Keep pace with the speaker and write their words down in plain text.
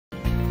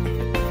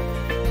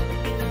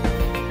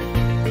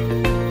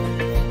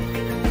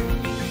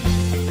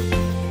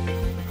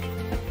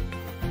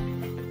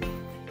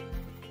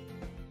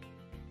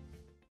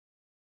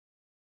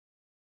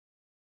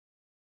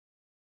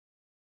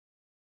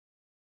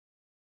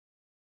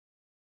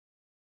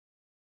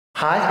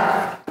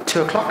Hi,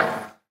 2 o'clock.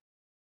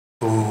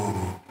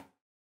 Ooh.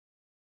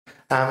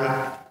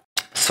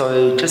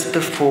 So just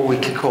before we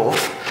kick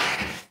off,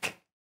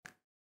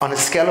 on a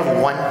scale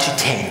of 1 to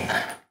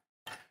 10,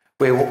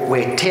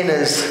 where 10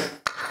 is,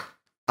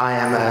 I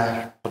am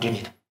a, what do you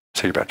need?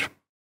 Say your badge.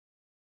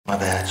 My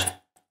badge.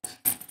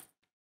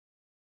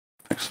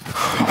 Thanks.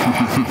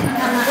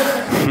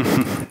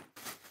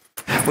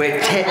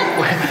 where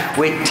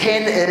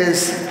 10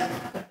 is,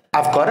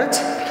 I've got it,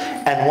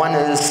 and 1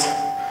 is,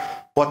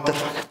 what the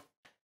fuck?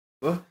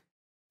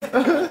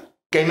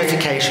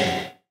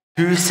 Gamification.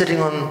 Who's sitting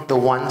on the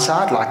 1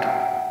 side, like,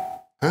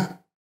 huh?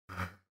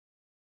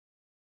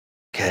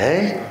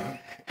 Okay.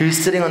 Who's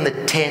sitting on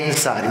the 10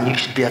 side, and you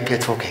should be up here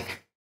talking?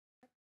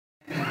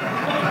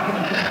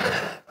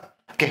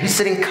 Okay, who's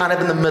sitting kind of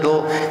in the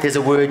middle? There's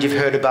a word, you've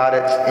heard about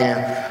it.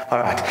 Yeah. All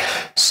right.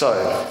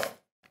 So,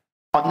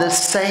 on the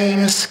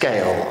same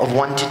scale of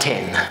 1 to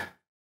 10,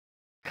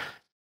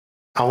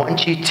 I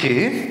want you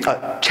to,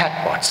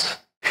 chatbots.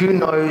 Who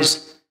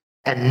knows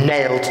and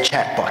nailed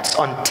chatbots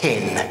on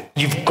 10?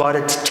 You've got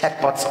it.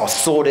 Chatbots are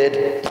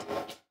sorted.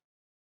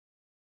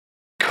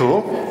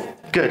 Cool.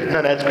 Good.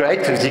 No, that's great,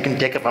 because you can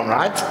check if I'm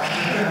right.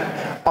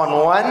 On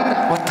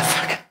 1, what the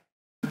fuck?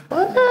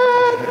 What?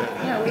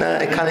 No,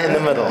 kind of in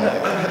the middle.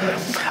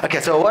 Okay,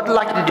 so what I'd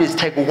like you to do is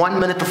take 1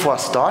 minute before I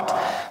start,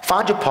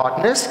 find your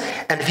partners,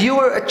 and if you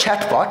were a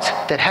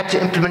chatbot that had to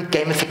implement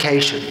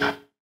gamification,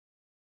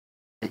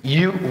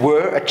 you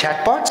were a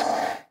chatbot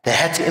that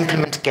had to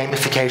implement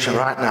gamification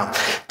right now,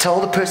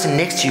 tell the person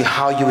next to you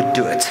how you would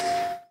do it.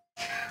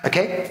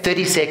 Okay?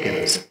 30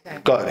 seconds.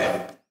 Go.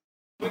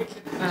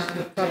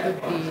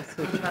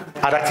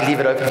 I'd like to leave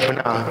it open for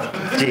now.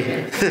 Gee,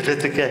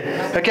 that's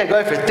okay. Okay,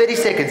 go for it. 30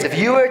 seconds. If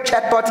you were a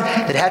chatbot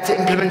that had to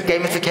implement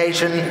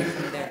gamification,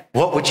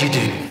 what would you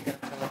do?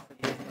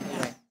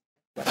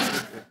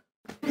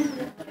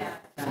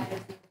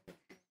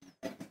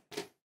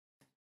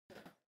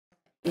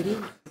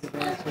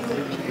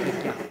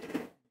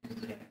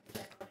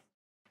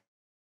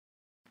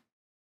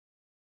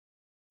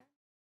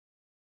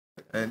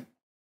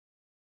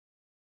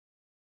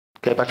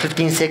 Okay, about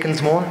 15 seconds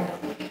more.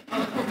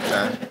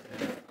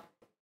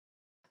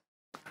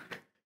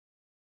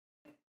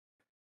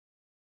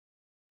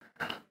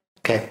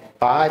 Okay,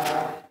 5.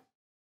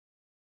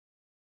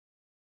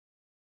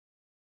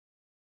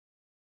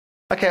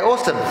 Okay,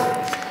 awesome.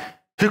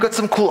 Who got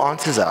some cool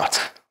answers out?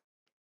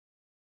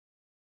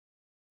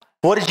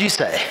 What did you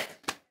say?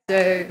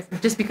 So,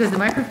 just because the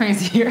microphone is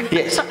here.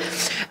 Yes.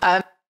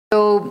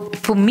 So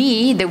for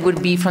me, there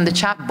would be from the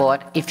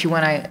chatbot, if you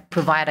want to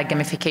provide a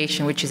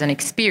gamification, which is an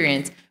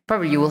experience,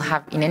 probably you will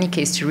have, in any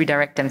case, to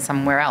redirect them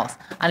somewhere else,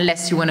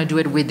 unless you want to do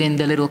it within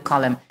the little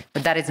column.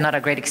 But that is not a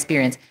great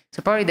experience.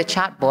 So probably the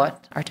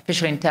chatbot,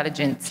 artificial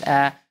intelligence,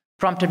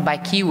 prompted by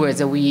keywords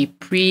that we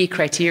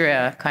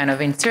pre-criteria kind of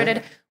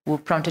inserted, will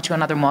prompt it to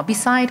another Mobby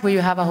site where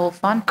you have a whole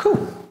fun.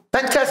 Cool.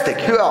 Fantastic.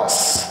 Who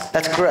else?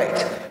 That's great.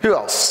 Who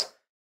else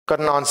got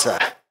an answer?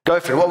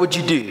 Go for it. What would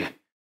you do?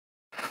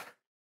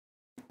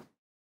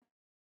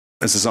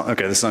 This is not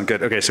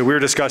good. Okay, so we were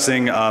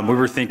discussing, we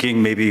were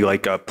thinking maybe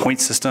like a point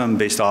system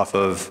based off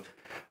of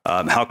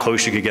how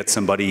close you could get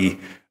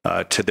somebody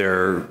to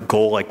their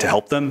goal, like to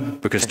help them,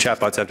 because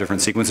chatbots have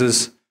different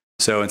sequences.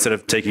 So instead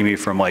of taking me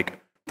from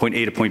like point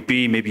A to point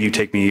B, maybe you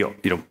take me,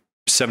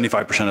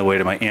 75% of the way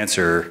to my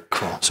answer.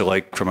 Cool. So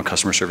like from a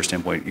customer service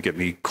standpoint, you get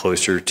me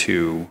closer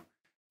to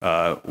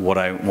what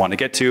I want to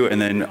get to,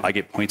 and then I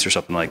get points or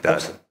something like that.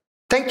 Awesome.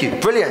 Thank you.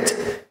 Brilliant.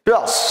 Who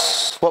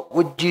else? What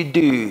would you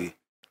do?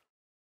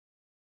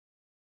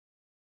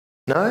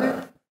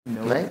 No?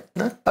 No?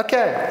 No?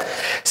 Okay.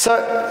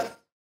 So,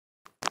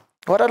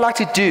 what I'd like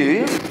to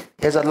do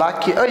is I'd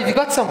like you... Oh, you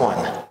got someone.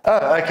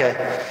 Oh,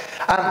 okay.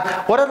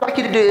 What I'd like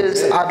you to do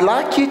is I'd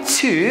like you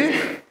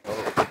to...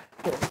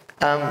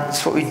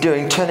 that's what we're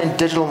doing, turning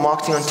digital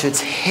marketing onto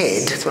its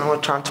head. That's what I'm going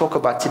to try and talk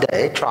about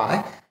today.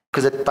 Try.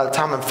 Because by the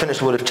time I'm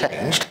finished, it would have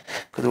changed.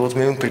 Because it was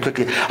moving pretty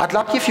quickly. I'd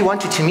like you, if you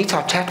wanted, to meet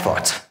our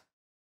chatbot.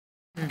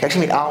 You can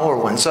actually meet our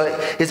one. So,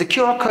 there's a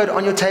QR code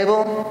on your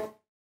table.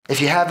 If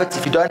you have it,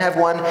 if you don't have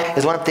one,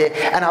 there's one up there.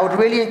 And I would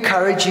really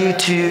encourage you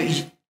to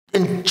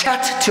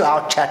chat to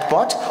our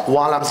chatbot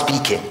while I'm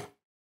speaking.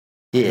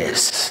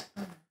 Yes.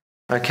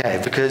 Okay,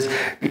 because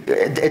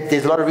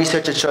there's a lot of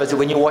research that shows that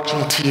when you're watching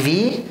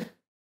TV,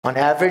 on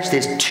average,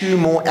 there's 2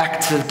 more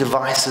active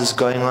devices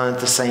going on at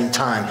the same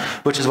time,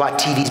 which is why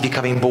TV is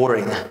becoming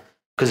boring,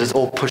 because it's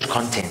all push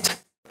content.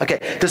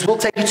 Okay, this will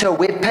take you to a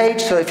web page,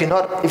 so if you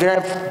don't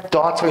have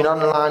data or you're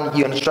not online,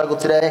 you're going to struggle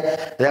today,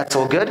 that's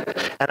all good.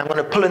 And I'm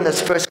going to pull in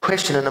this first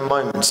question in a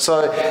moment.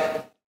 So,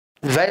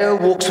 Veo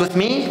walks with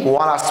me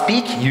while I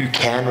speak. You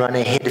can run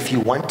ahead if you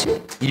want to.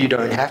 You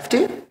don't have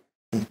to.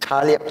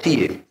 Entirely up to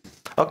you.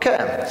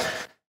 Okay,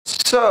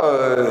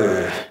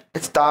 so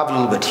let's dive a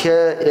little bit.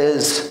 Here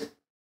is...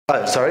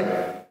 Oh, sorry.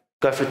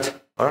 Go for it.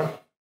 All right.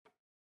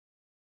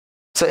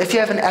 So if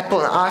you have an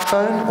Apple, an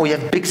iPhone, or you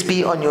have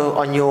Bixby on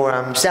your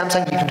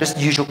Samsung, you can just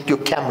use your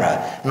camera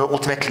and it'll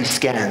automatically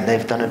scan.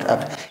 They've done it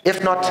up.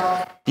 If not,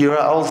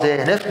 URL's there,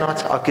 and if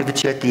not, I'll give it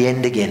to you at the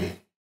end again.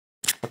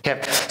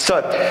 Okay,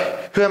 so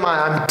who am I?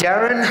 I'm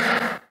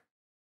Darryen.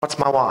 What's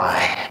my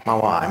why? My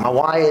why. My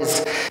why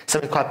is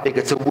something quite big.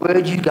 It's a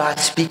word you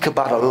guys speak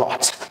about a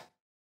lot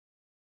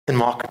in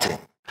marketing.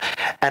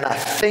 And I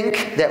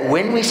think that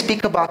when we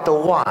speak about the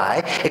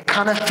why, it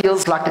kind of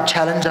feels like the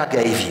challenge I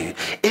gave you.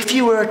 If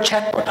you were a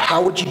chatbot,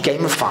 how would you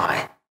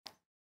gamify?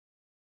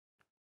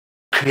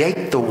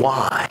 Create the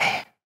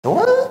why.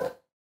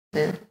 What?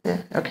 Yeah,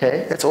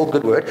 okay, that's all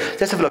good word.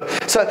 Let's have a look.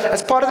 So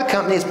as part of the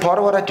company, as part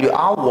of what I do,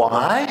 our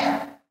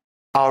why,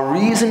 our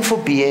reason for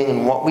being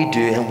and what we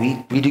do, and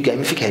we do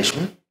gamification,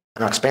 and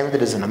I'll explain what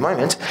it is in a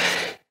moment,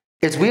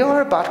 is we are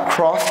about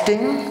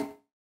crafting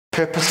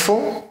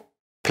purposeful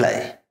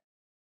play.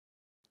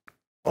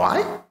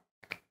 Why?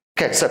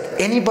 Okay, so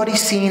anybody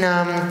seen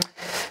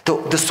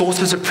the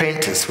Sorcerer's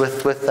Apprentice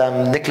with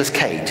Nicolas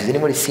Cage? Has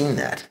anybody seen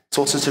that?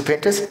 Sorcerer's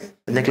Apprentice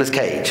with Nicolas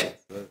Cage?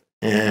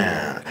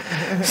 Yeah.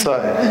 So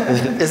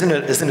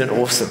isn't it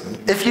awesome?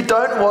 If you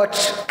don't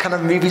watch kind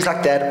of movies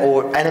like that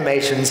or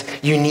animations,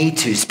 you need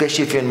to,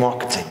 especially if you're in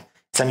marketing.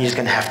 Something you're just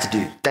going to have to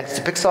do. Thanks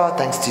to Pixar,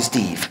 thanks to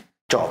Steve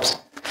Jobs.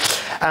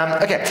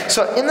 Okay,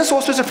 so in the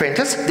Sorcerer's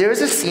Apprentice, there is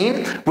a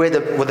scene where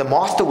the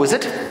master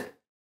wizard,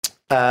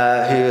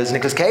 who is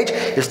Nicolas Cage,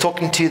 is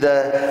talking to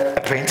the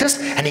apprentice,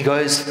 and he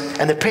goes,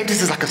 and the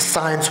apprentice is like a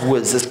science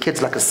whiz. This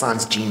kid's like a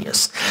science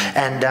genius.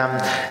 And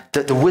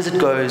the wizard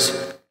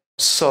goes,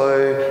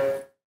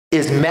 so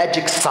is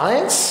magic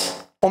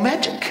science or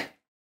magic?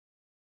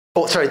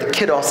 Oh, sorry, the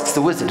kid asks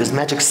the wizard, is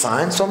magic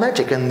science or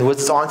magic? And the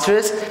wizard's answer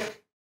is,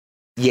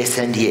 yes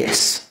and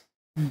yes.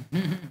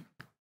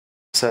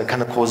 So it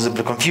kind of causes a bit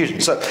of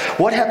confusion. So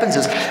what happens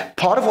is,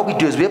 part of what we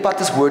do is we're about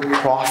this word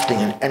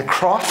crafting. And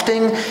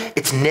crafting,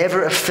 it's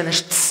never a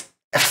finished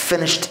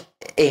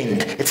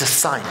end. It's a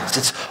science.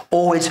 It's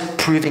always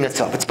proving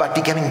itself. It's about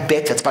becoming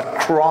better. It's about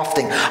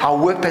crafting. Our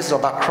workplaces are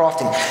about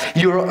crafting.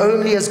 You're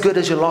only as good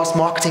as your last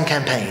marketing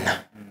campaign.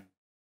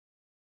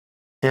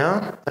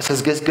 Yeah? That's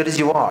as good as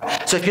you are.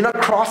 So if you're not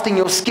crafting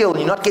your skill,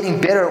 you're not getting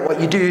better at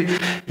what you do,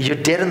 you're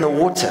dead in the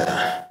water.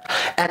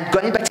 And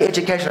going back to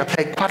education, I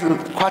played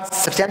quite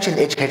substantially in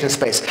the education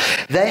space.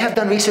 They have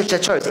done research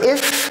that shows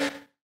if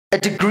a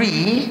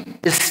degree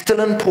is still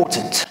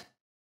important,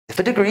 if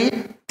a degree,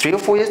 3 or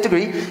 4 years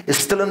degree, is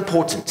still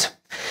important,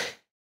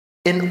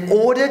 in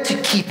order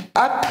to keep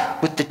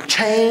up with the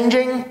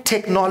changing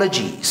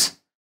technologies,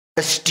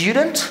 a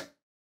student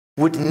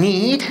would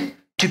need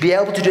to be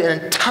able to do an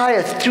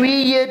entire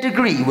 3-year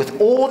degree with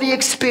all the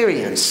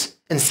experience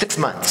in 6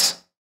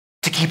 months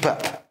to keep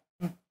up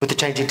with the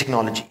changing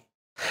technology.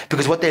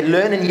 Because what they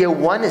learn in year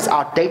 1 is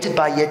outdated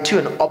by year 2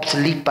 and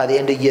obsolete by the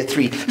end of year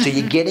 3. So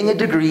you're getting a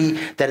degree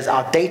that is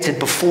outdated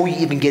before you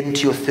even get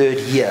into your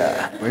 3rd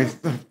year.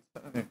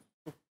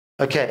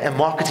 Okay, and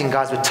marketing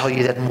guys would tell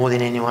you that more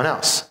than anyone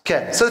else.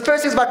 Okay, so the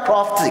first thing is about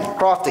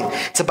crafting.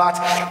 It's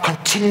about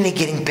continually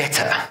getting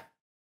better.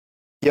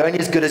 You're only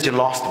as good as your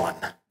last one.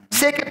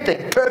 Second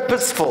thing,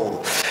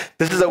 purposeful.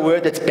 This is a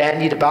word that's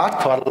bandied about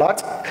quite a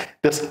lot.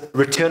 This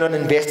return on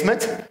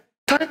investment.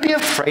 Don't be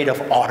afraid of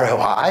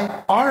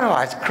ROI.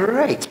 ROI is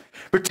great.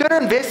 Return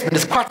on investment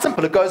is quite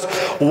simple. It goes,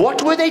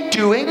 what were they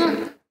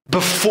doing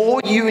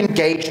before you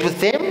engaged with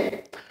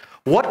them?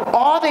 What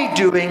are they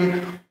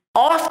doing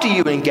after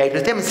you engage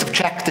with them? And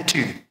subtract the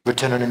 2.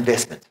 Return on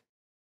investment.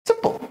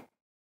 Simple.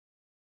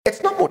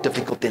 It's not more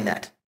difficult than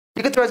that.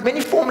 You can throw as many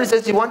formulas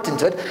as you want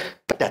into it,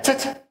 but that's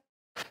it.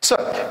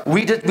 So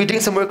we're doing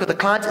some work with the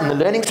client in the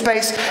learning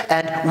space,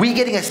 and we're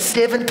getting a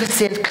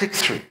 7%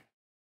 click-through.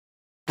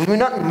 We're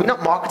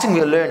not marketing,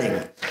 we're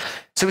learning.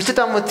 So we sit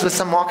down with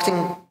some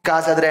marketing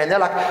guys the other day, and they're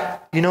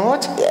like, you know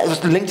what? It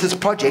was linked to this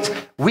project.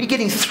 We're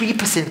getting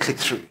 3%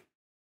 click-through.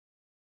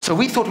 So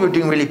we thought we were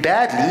doing really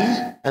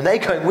badly, and they're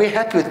going, we're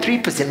happy with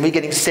 3%, we're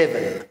getting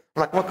 7.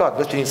 I'm like, oh God,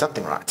 we're doing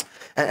something right.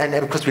 And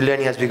of course, we're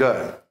learning as we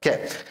go.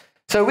 Okay.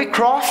 So we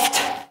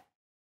craft,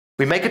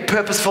 we make it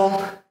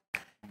purposeful,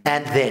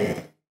 and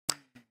then,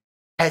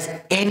 has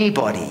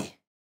anybody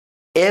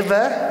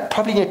ever,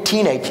 probably in your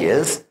teenage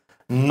years,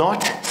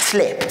 not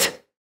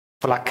slept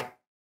for like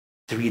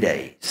 3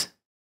 days?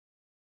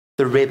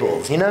 The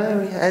rebels, you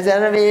know, has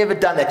anybody ever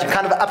done that? You're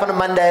kind of up on a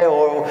Monday,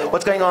 or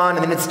what's going on,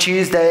 and then it's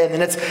Tuesday, and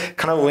then it's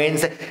kind of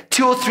Wednesday.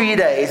 2 or 3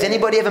 days.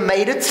 Anybody ever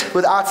made it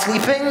without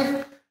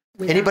sleeping?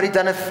 Anybody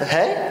done it?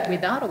 Hey?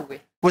 Without or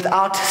with?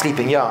 Without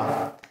sleeping,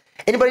 yeah.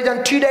 Anybody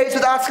done 2 days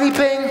without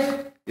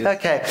sleeping? Yes.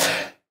 Okay.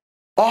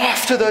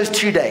 After those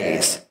 2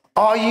 days,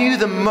 are you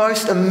the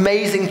most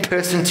amazing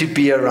person to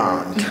be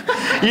around?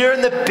 You're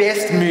in the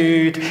best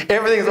mood.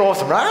 Everything's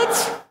awesome,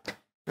 right?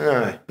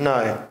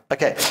 No.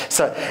 Okay,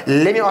 so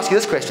let me ask you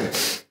this question.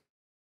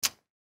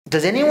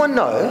 Does anyone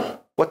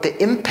know what the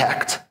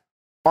impact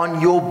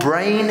on your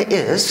brain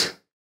is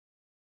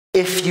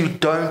if you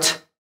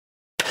don't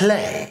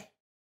play?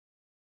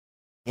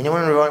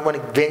 Anyone want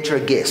to venture a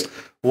guess?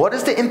 What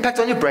is the impact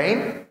on your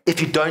brain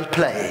if you don't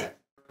play?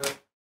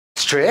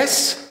 It's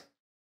stress,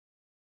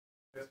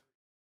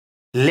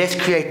 less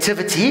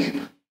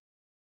creativity.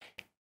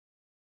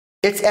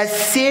 It's as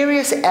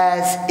serious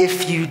as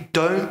if you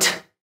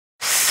don't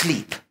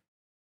sleep.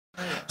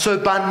 So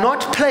by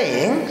not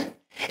playing,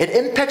 it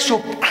impacts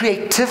your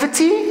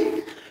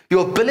creativity,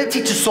 your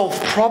ability to solve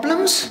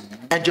problems,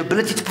 and your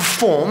ability to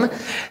perform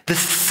the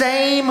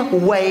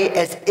same way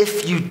as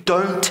if you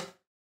don't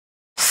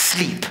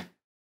sleep.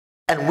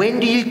 And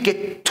when do you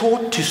get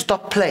taught to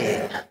stop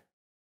playing?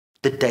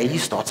 The day you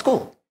start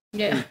school.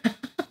 Yeah.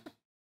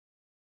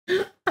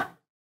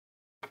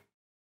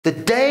 The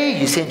day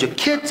you send your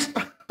kids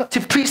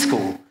to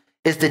preschool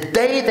is the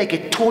day they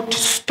get taught to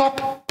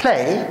stop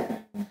play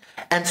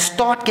and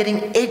start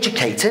getting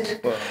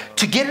educated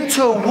to get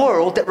into a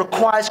world that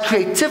requires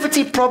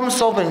creativity, problem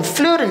solving,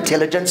 fluid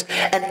intelligence,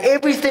 and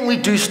everything we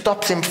do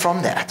stops them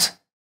from that.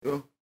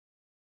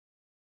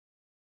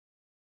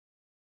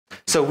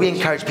 So we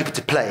encourage people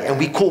to play, and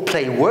we call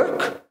play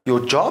work,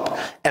 your job,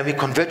 and we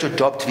convert your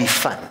job to be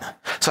fun.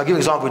 So I'll give you an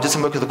example. We did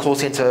some work with the call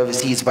center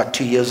overseas about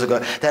 2 years ago.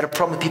 They had a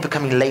problem with people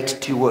coming late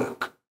to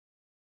work.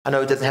 I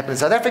know it doesn't happen in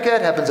South Africa,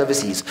 it happens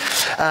overseas.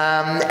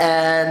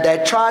 And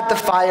they tried the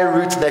fire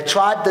route, they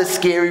tried the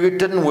scary route,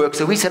 didn't work.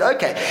 So we said,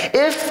 okay,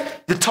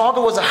 if the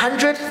target was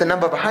 100, the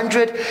number of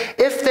 100,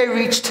 if they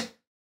reached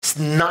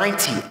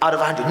 90 out of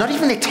 100, not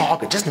even their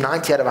target, just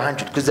 90 out of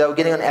 100, because they were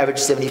getting on average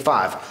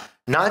 75.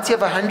 90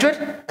 of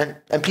 100,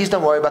 and please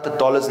don't worry about the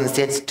dollars in the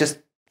cents, just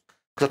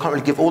because I can't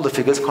really give all the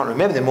figures, can't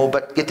remember them all,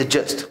 but get the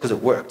gist, because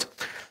it worked.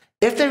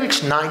 If they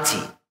reached 90,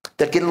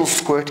 they'd get a little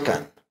squirt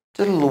gun,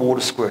 just a little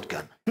water squirt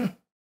gun.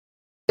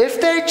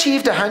 If they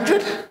achieved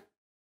 100,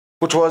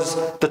 which was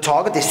the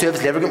target, their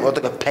service level, what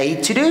they got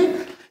paid to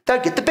do,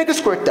 they'd get the bigger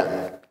squirt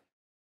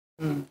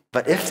gun.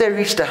 But if they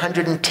reached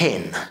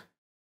 110,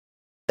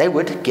 they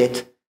would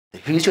get the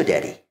Who's Your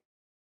Daddy?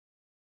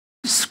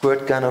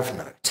 Squirt gun of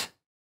note.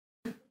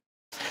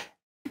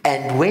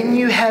 And when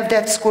you have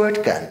that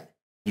squirt gun,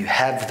 you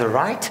have the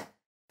right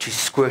to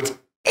squirt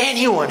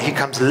anyone who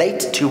comes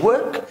late to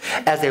work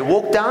as they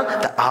walk down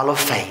the aisle of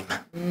fame.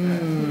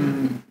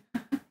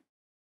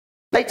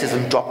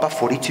 Latism dropped by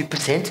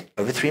 42%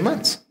 over 3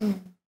 months.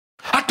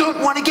 I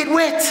don't want to get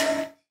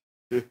wet.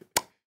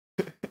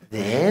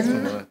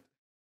 Then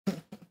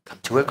come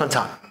to work on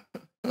time.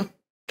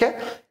 Okay?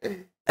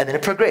 And then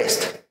it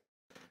progressed.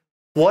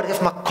 What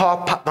if my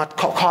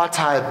car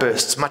tire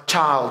bursts, my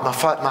child,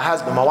 my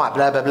husband, my wife,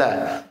 blah, blah,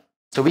 blah.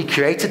 So we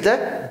created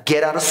the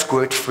get out of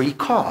squirt free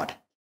card,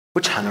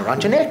 which hung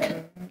around your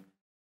neck.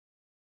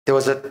 There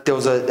was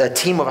a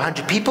team of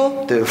 100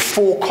 people, there were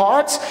 4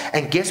 cards,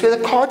 and guess where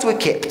the cards were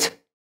kept?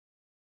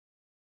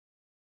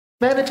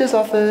 Manager's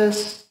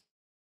office.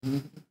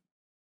 You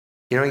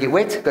don't get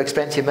wet, go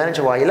explain to your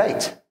manager why you're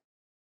late.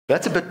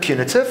 That's a bit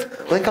punitive,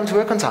 well then come to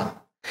work on time.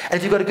 And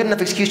if you've got a good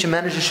enough excuse, your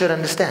manager should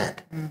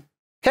understand.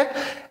 Okay?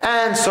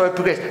 And so it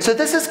progressed. So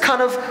this is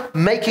kind of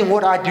making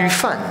what I do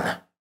fun,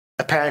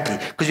 apparently,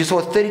 because you saw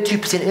a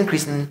 32%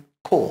 increase in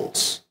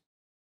calls,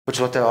 which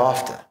is what they're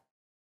after.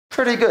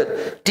 Pretty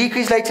good.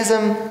 Decreased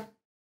latism,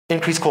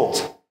 increased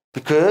calls,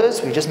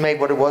 because we just made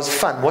what it was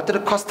fun. What did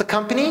it cost the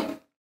company?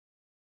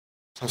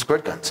 Some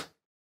squirt guns.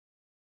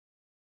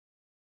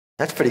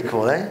 That's pretty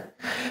cool, eh?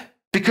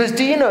 Because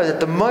do you know that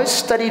the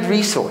most studied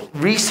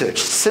research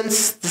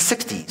since the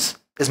 60s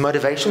is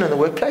motivation in the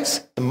workplace?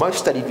 The most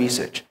studied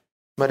research.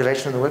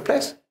 Motivation in the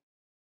workplace.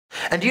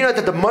 And do you know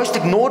that the most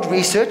ignored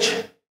research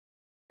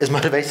is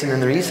motivation in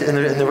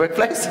the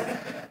workplace?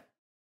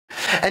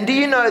 And do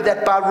you know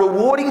that by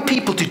rewarding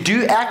people to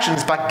do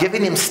actions, by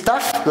giving them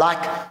stuff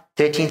like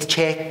 13th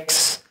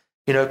checks,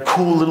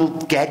 cool little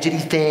gadgety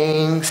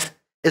things,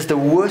 is the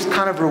worst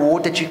kind of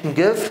reward that you can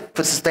give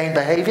for sustained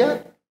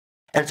behavior?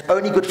 And it's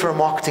only good for a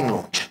marketing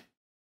launch.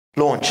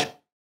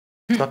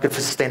 It's not good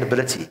for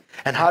sustainability.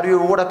 And how do you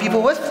reward our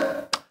people with?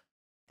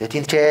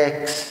 13th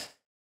checks.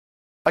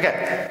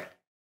 Okay,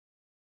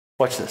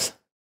 watch this,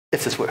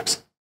 if this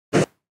works.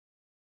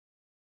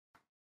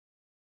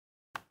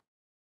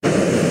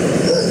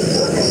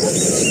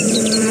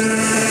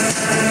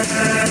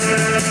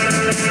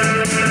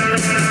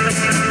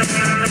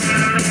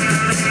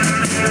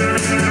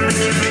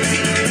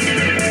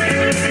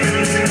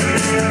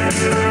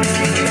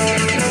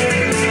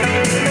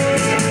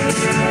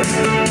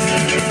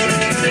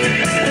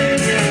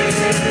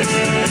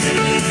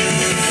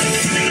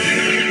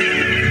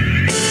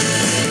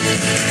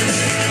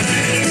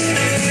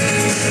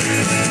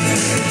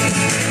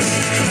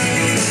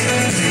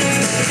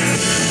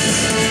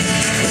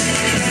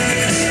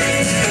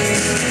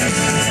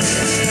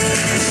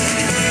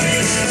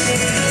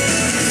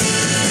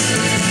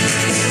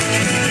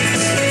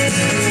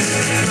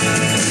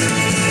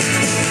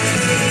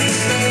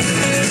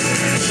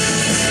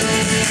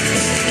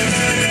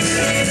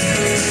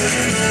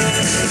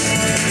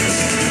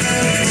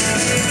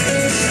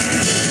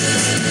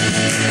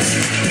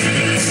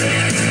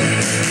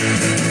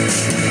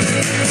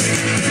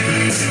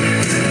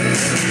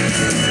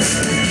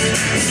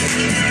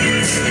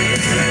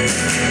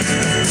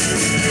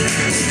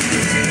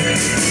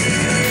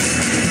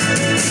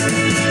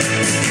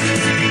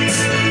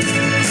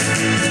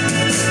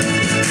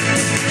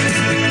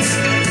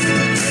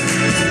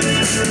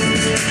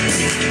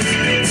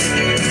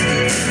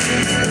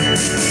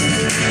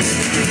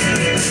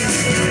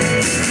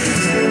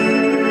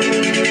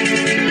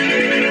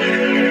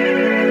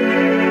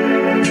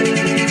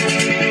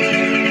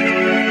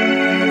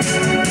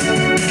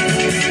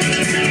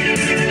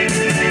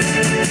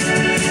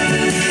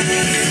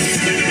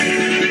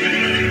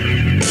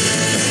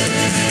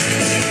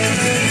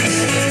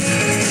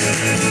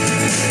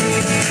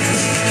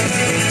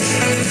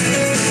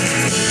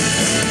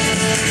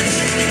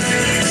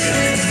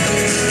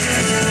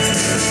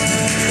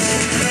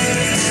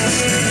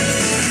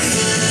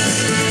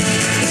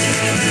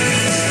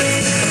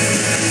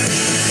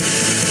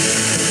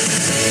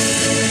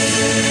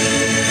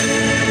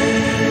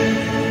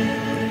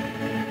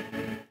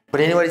 Would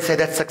anybody say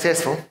that's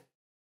successful?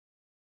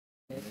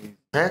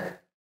 Huh?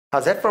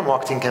 How's that for a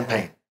marketing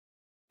campaign?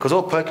 Because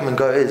all Pokemon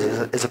Go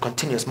is a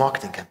continuous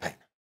marketing campaign.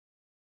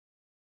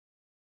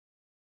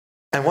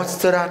 And what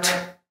stood out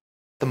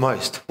the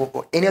most?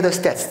 Any of those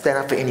stats stand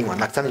out for anyone?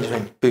 Like something just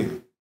went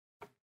boom.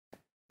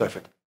 Go for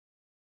it.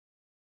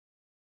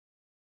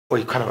 Or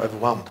you're kind of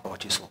overwhelmed by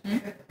what you saw.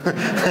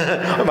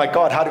 Oh my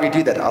God, how do we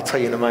do that? I'll tell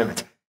you in a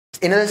moment.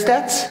 Any of those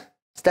stats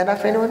stand out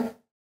for anyone?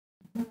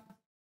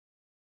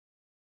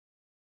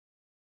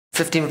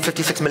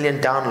 56 million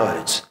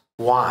downloads.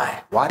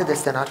 Why? Why did that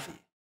stand out for you?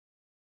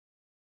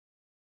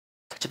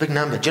 Such a big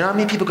number. Do you know how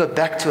many people go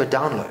back to a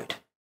download?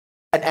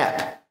 An app.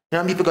 You know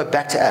how many people go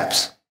back to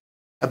apps?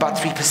 About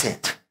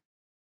 3%.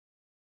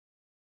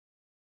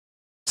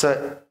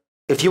 So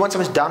if you want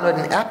someone to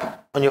download an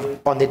app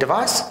on their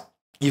device,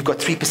 you've got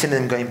 3% of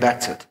them going back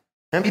to it.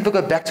 How many people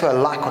go back to a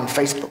like on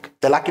Facebook?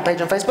 They like your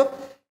page on Facebook?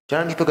 Do you know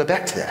how many people go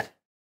back to that?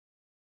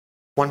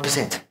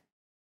 1%.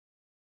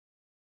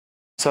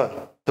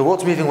 So the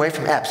world's moving away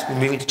from apps, we're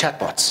moving to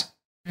chatbots.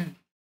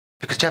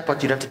 Because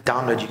chatbot you don't have to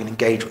download, you can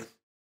engage with.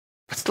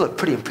 But still a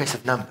pretty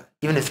impressive number.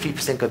 Even if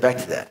 3% go back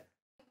to that.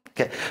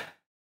 Okay.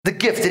 The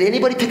gifts. Did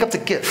anybody pick up the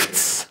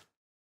gifts?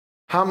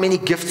 How many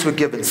gifts were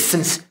given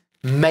since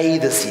May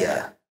this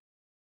year?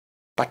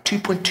 About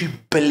 2.2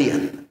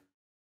 billion.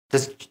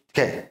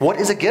 Okay. What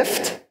is a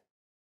gift?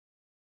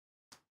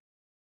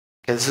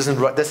 Okay, this is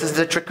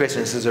a trick question.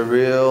 This is a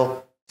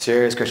real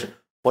serious question.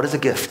 What is a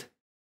gift?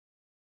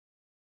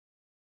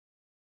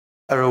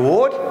 A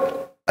reward?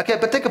 Okay,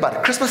 but think about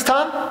it. Christmas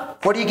time,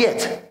 what do you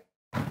get?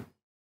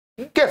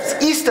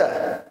 Gifts.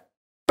 Easter.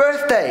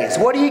 Birthdays,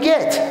 what do you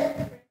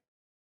get?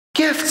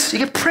 Gifts. You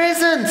get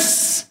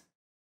presents.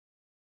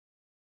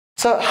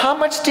 So how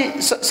much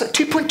so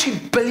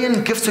 2.2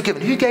 billion gifts were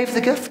given. Who gave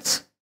the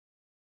gifts?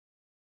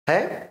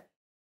 Hey?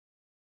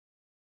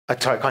 Oh,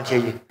 sorry, I can't hear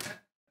you.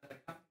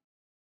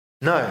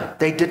 No,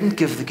 they didn't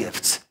give the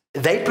gifts.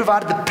 They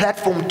provided the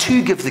platform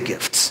to give the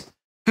gifts.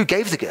 Who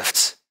gave the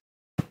gifts?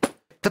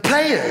 The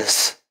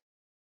players.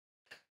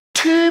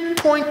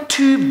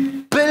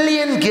 2.2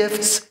 billion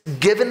gifts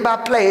given by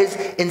players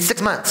in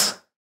 6 months.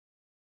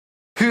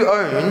 Who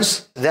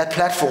owns that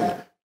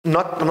platform? I'm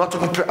not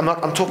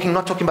talking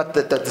about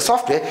the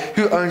software.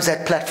 Who owns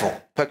that platform?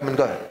 Pokemon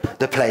Go.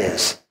 The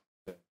players.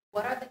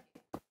 What are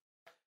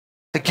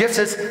the gifts?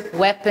 Is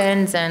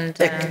weapons and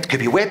it could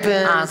be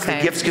weapons. Okay.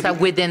 The gifts could so be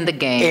within the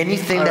game.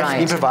 anything that's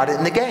been provided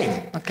in the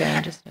game. Okay,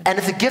 interesting. And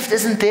if the gift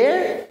isn't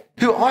there,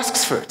 who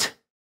asks for it?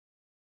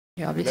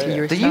 Yeah, obviously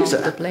yourself, the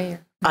user. the player.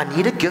 I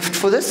need a gift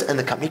for this, and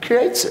the company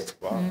creates it.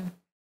 Wow.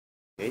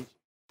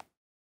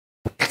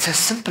 It's as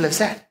simple as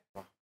that.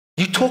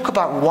 You talk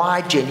about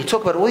Y gen, you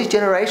talk about all these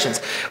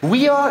generations.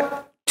 We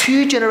are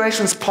 2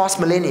 generations past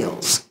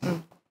millennials.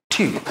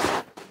 2.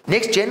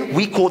 Next gen,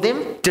 we call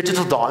them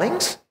digital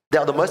darlings. They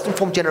are the most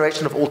informed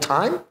generation of all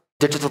time,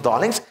 digital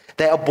darlings.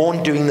 They are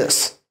born doing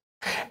this.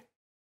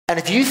 And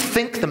if you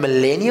think the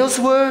millennials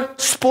were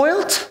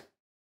spoiled,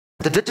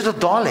 the digital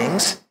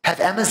darlings have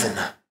Amazon.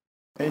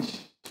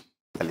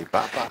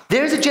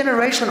 There is a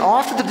generation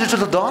after the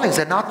digital darlings.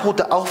 They're now called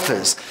the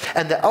alphas.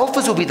 And the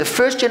alphas will be the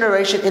first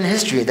generation in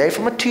history. They're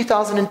from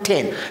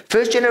 2010.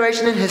 First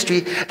generation in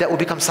history that will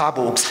become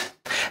cyborgs.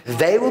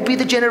 They will be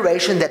the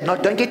generation that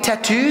don't get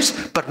tattoos,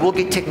 but will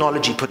get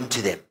technology put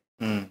into them.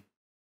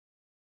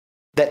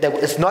 That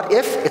it's not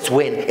if, it's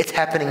when. It's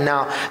happening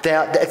now.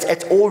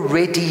 It's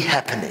already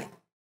happening.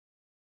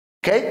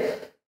 Okay?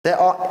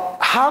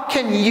 How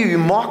can you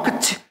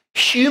market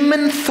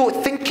human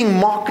thinking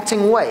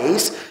marketing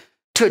ways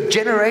to a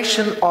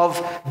generation of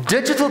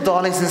digital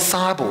darlings and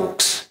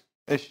cyborgs?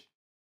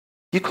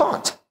 You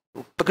can't.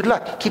 But good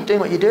luck. Keep doing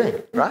what you're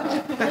doing,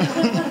 right?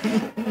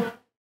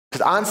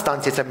 Because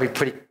Einstein said something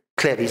pretty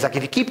clever. He's like,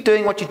 if you keep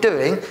doing what you're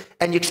doing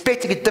and you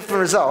expect to get different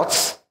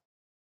results,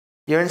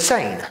 you're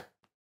insane.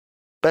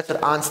 That's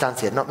what Einstein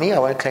said, not me. I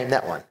won't claim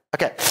that one.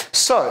 Okay,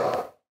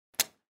 so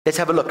let's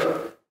have a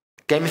look.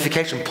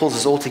 Gamification pulls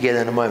us all together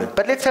in a moment.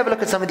 But let's have a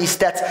look at some of these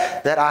stats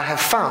that I have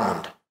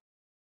found.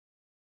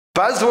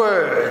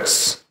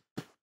 Buzzwords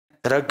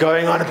that are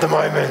going on at the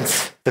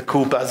moment. The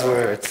cool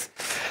buzzwords.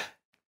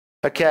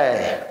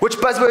 Okay, which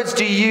buzzwords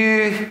do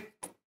you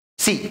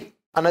see?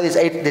 I know there's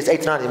eight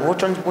to nine of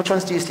them. Which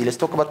ones do you see? Let's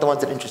talk about the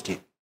ones that interest you.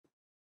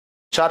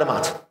 Shout them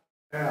out.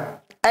 Yeah.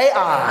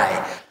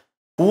 AI.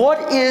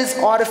 What is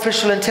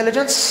artificial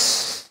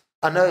intelligence?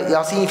 I know,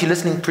 I'll see if you're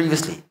listening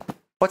previously.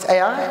 What's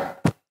AI?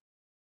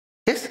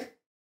 Yes?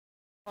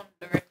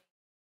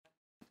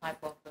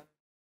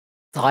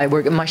 I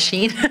work a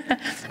machine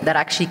that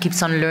actually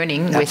keeps on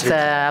learning with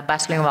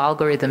bustling of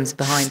algorithms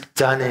behind.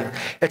 Stunning.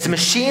 It's a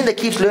machine that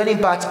keeps learning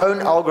by its own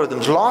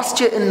algorithms. Last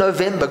year in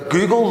November,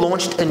 Google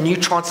launched a new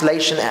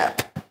translation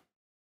app.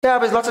 Yeah,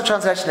 there's lots of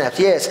translation apps,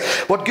 yes.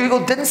 What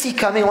Google didn't see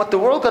coming, what the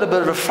world got a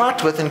bit of a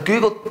fright with, and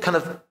Google kind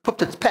of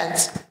pooped its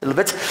pants a little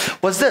bit,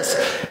 was this.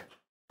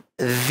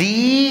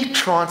 The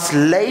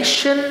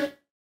translation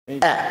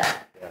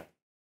app.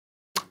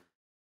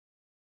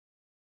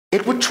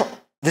 It would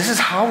this is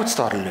how it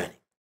started learning.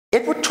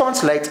 It would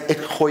translate, ek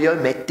gooi jou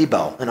met die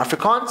bal. In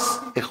Afrikaans,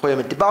 ek gooi jou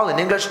met die bal. In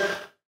English,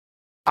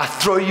 I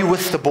throw you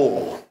with the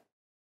ball.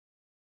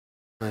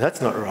 No,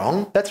 that's not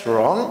wrong. That's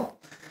wrong.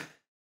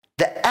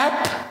 The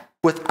app,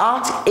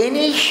 without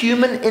any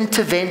human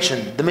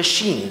intervention, the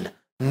machine,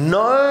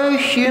 no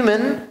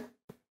human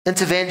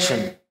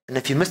intervention. And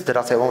if you missed it,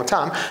 I'll say it one more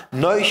time.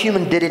 No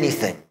human did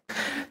anything.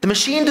 The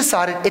machine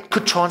decided it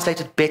could translate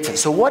it better.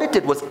 So what it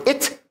did was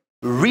it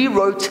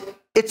rewrote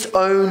its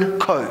own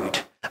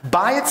code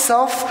by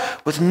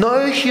itself with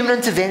no human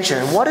intervention.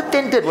 And what it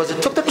then did was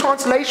it took the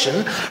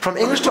translation from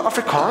English to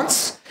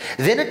Afrikaans,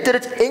 then it did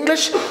it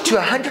English to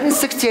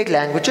 168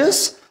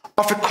 languages,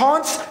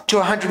 Afrikaans to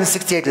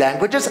 168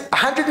 languages,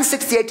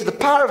 168 to the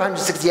power of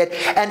 168,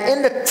 and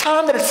in the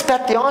time that it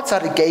spat the answer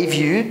out, it gave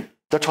you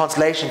the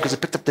translation because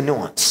it picked up the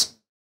nuance.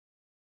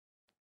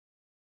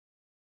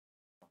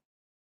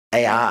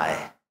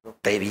 AI,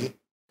 baby.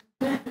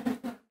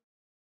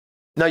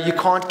 No, you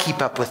can't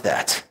keep up with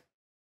that.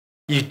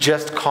 You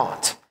just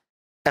can't.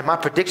 And my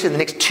prediction in the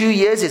next 2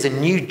 years is a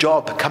new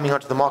job coming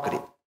onto the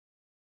market.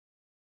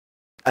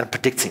 I'm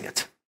predicting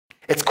it.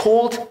 It's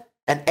called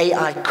an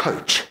AI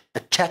coach, a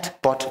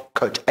chatbot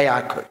coach,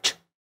 AI coach.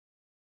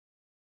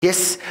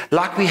 Yes,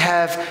 like we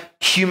have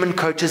human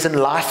coaches and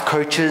life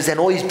coaches and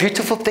all these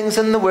beautiful things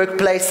in the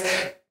workplace,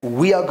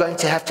 we are going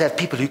to have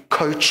people who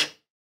coach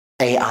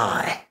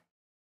AI,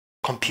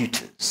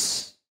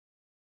 computers.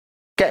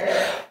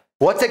 Okay.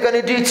 What's it going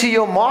to do to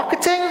your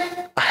marketing?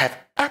 I have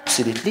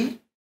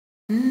absolutely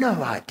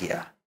no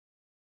idea.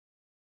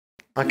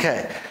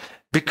 Okay,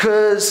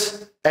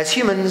 because as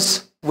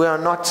humans, we are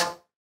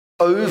not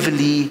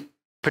overly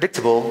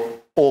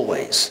predictable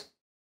always,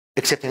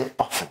 excepting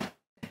often.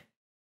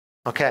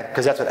 Okay,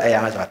 because that's what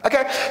AI is about.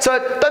 Okay, so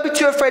don't be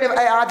too afraid of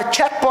AI. The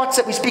chatbots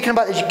that we're speaking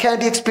about that you can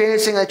be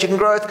experiencing, that you can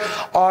grow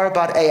are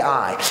about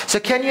AI. So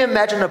can you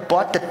imagine a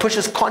bot that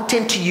pushes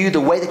content to you the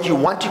way that you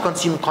want to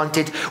consume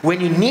content, when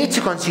you need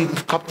to consume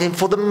content,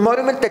 for the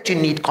moment that you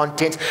need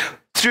content,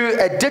 through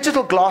a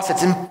digital glass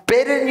that's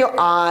embedded in your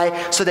eye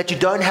so that you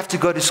don't have to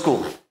go to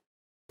school?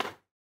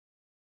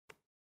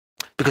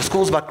 Because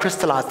school is about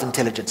crystallized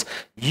intelligence.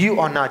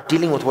 You are now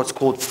dealing with what's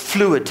called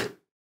fluid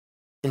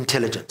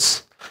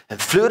intelligence.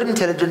 And fluid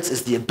intelligence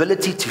is the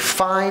ability to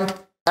find,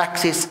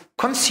 access,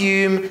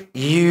 consume,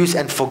 use,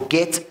 and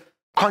forget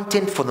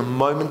content for the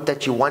moment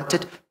that you want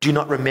it. Do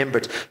not remember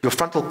it. Your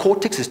frontal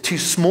cortex is too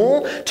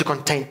small to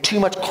contain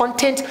too much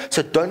content,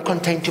 so don't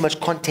contain too much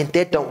content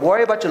there. Don't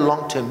worry about your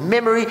long-term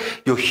memory.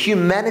 Your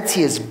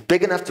humanity is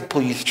big enough to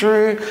pull you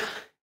through.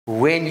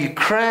 When you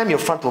cram your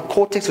frontal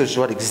cortex, which is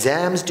what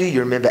exams do, you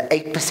remember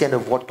 8%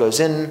 of what goes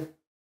in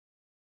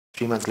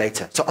 3 months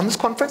later. So on this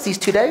conference, these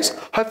 2 days,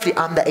 hopefully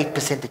I'm the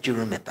 8% that you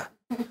remember.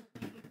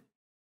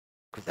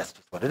 Because that's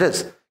just what it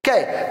is.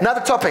 Okay,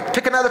 another topic.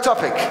 Pick another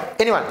topic.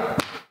 Anyone?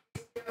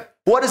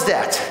 What is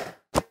that?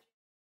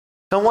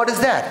 And what is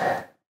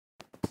that?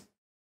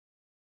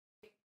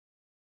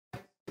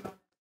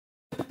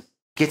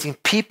 Getting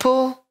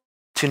people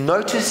to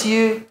notice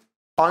you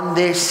on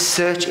their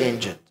search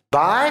engine.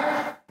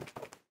 By?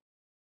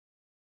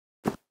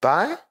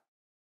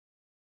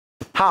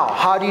 How?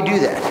 How do you do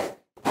that?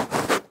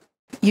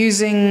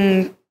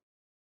 Using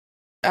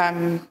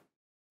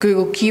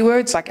Google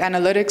keywords like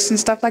analytics and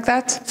stuff like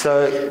that.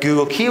 So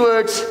Google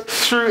keywords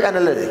through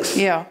analytics.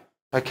 Yeah.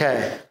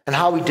 Okay. And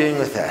how are we doing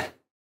with that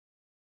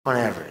on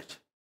average?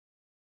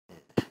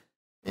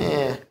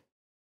 Yeah.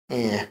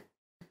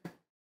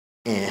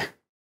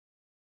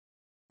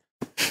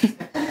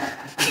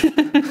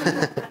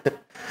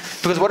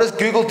 Because what does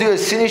Google do?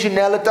 As soon as you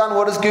nail it down,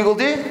 what does Google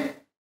do?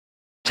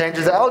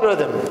 Changes the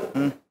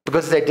algorithm.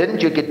 Because if they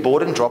didn't, you'd get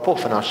bored and drop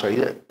off, and I'll show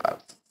you the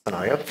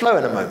scenario flow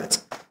in a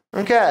moment.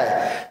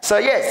 Okay, so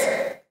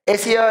yes,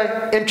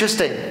 SEO,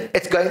 interesting.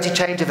 It's going to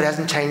change if it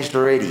hasn't changed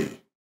already.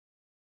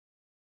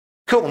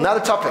 Cool, another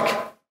topic.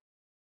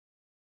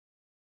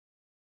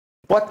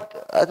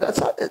 What? That's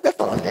not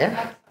on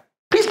there.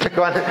 Please pick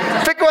one.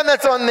 Pick one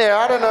that's on there.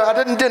 I don't know. I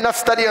didn't do enough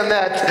study on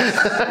that.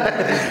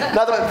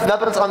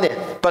 another one's on there.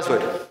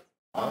 Buzzword.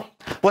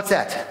 What's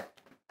that?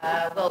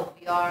 Well,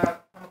 we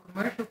are, from a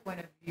commercial point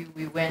of view,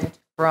 we went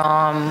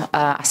from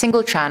a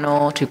single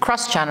channel to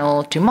cross-channel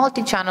to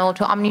multi-channel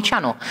to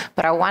omni-channel.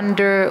 But I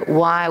wonder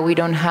why we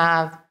don't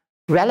have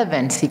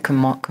relevancy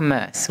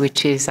commerce,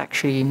 which is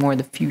actually more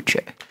the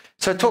future.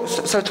 So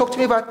talk to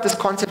me about this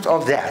concept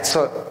of that.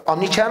 So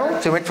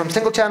omni-channel, so we went from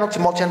single channel to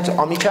multi-channel to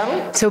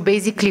omni-channel? So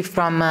basically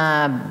from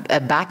a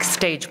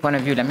backstage point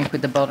of view, let me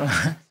put the bottom.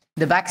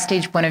 The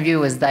backstage point of view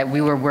was that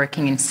we were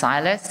working in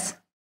silos,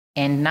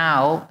 and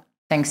now,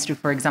 thanks to,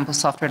 for example,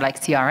 software like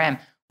CRM,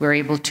 we're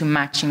able to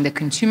matching the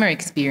consumer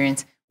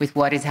experience with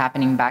what is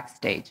happening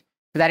backstage.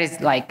 So that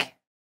is like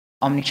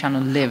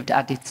omnichannel lived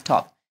at its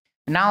top.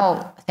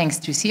 Now, thanks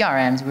to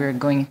CRMs, we're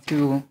going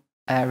through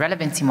a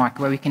relevancy market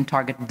where we can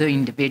target the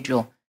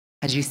individual,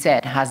 as you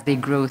said, as they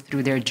grow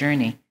through their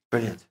journey.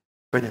 Brilliant,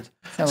 brilliant.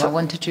 So I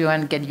wanted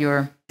to get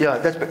your... Yeah,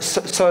 that's,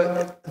 so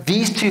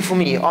these two for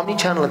me,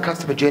 omnichannel and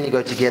customer journey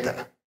go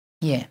together.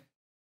 Yeah.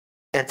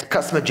 And it's a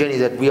customer journey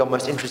that we are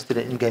most interested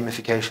in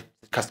gamification,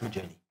 the customer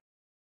journey.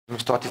 From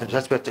start to finish,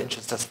 that's what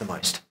interests us the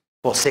most.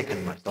 Well,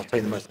 second most, I'll tell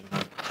you the most.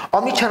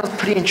 Omnichannel is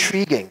pretty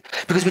intriguing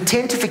because we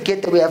tend to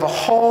forget that we have a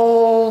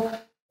whole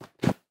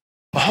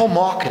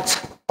market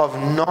of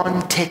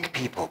non-tech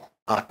people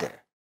out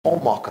there. Whole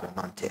market of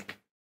non-tech.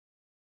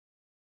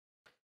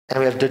 And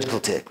we have digital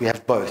tech, we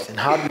have both. And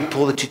how do we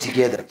pull the two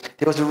together?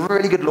 There was a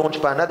really good launch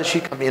by another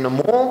shoe company in a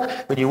mall.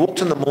 When you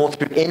walked in the mall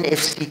through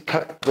NFC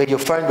code, where your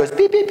phone goes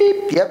beep, beep,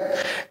 beep,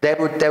 yep, they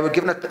were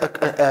given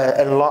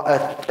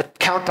a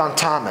countdown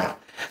timer.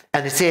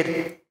 And it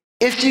said,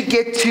 if you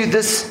get to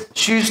this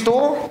shoe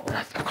store,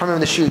 I can't remember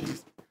the shoe,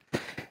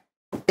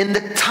 in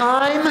the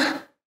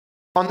time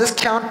on this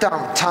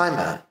countdown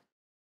timer,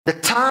 the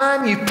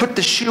time you put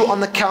the shoe on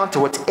the counter,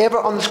 whatever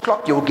on this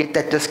clock, you will get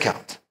that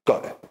discount.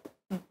 Go.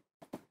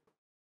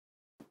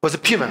 Was a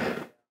Puma.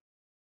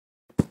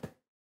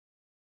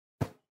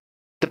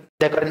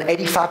 They got an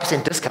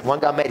 85% discount. One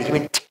guy made it. He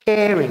went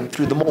tearing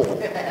through the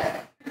mall.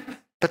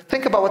 But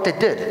think about what they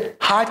did.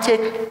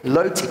 High-tech,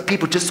 low-tech.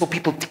 People just saw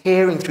people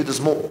tearing through this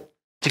mall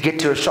to get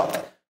to a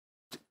shop.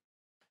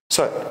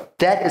 So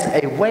that is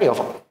a way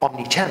of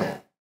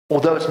omni-channel.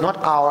 Although it's not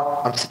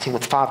I'm sitting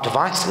with 5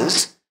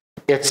 devices,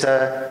 it's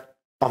a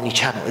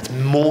omni-channel. It's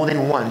more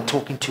than one,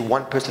 talking to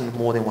one person in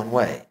more than one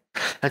way.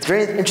 And it's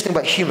very interesting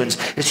about humans,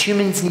 is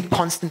humans need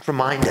constant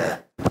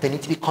reminder. They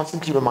need to be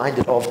constantly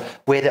reminded of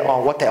where they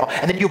are, what they are.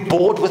 And then you're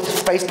bored with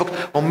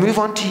Facebook, well, move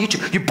on to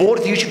YouTube. You're bored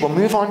with YouTube, well,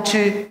 move on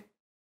to...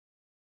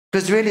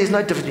 Because really there's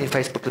no difference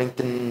between Facebook,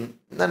 LinkedIn,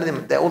 none of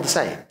them, they're all the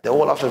same. They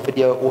all offer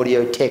video,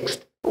 audio,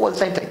 text, all the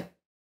same thing.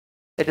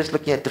 They're just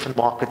looking at different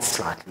markets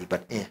slightly,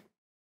 but yeah,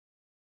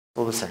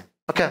 all the same.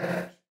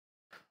 Okay.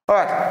 All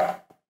right.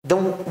 The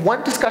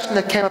one discussion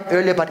that came up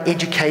earlier about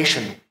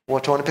education,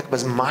 what I want to pick up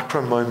was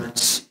micro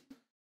moments.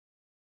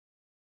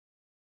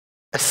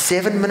 A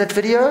 7-minute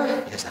video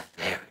is a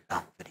very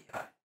long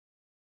video.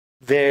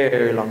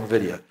 Very long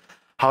video.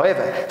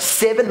 However,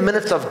 7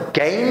 minutes of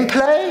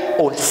gameplay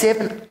or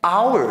 7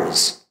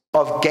 hours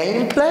of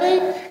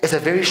gameplay is a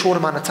very short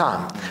amount of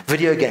time.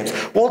 Video games.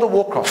 World of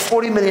Warcraft,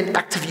 40 million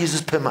active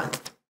users per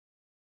month.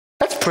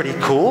 That's pretty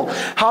cool.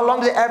 How long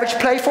do they average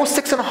play for?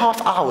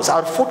 6.5 hours.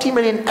 Out of 40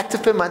 million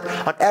active per month,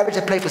 on average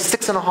they play for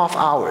 6.5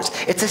 hours.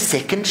 It's a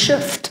second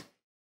shift.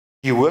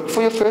 You work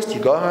for your first, you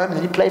go home, and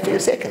then you play for your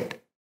second.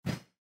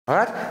 All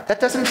right? That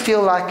doesn't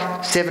feel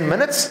like 7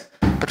 minutes,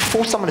 but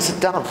force someone to sit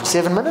down for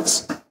 7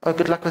 minutes? Oh,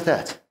 good luck with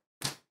that.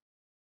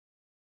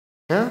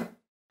 Yeah?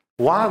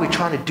 Why are we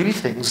trying to do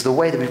things the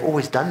way that we've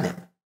always done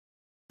them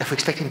if we're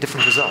expecting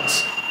different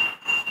results?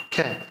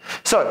 Okay.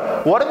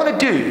 So, what I'm going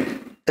to do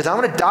is I'm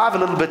going to dive a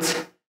little bit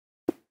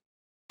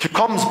through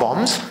comms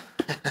bombs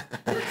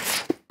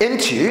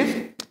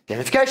into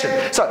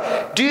gamification.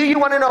 So, do you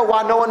want to know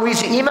why no one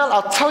reads your email?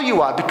 I'll tell you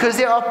why. Because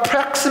there are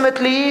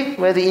approximately,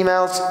 where the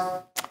emails,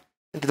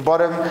 into the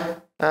bottom,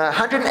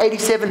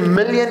 187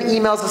 million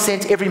emails are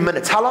sent every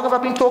minute. How long have I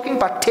been talking?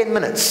 About 10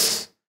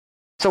 minutes.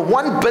 So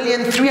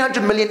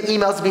 1,300,000,000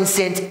 emails have been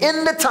sent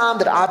in the time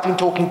that I've been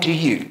talking to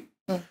you.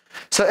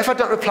 So if I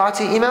don't reply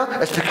to your email,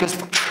 it's because,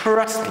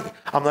 trust me,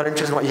 I'm not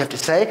interested in what you have to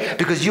say,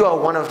 because you are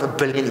one of a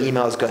billion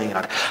emails going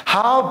out.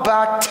 How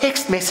about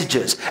text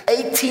messages?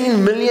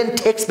 18 million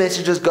text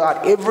messages go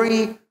out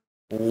every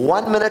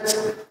 1 minute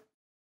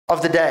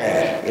of the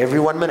day. Every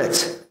 1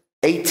 minute.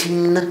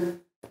 18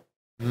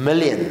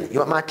 million. You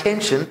want my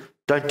attention?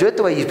 Don't do it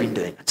the way you've been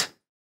doing it.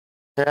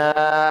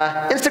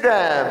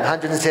 Instagram,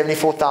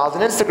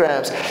 174,000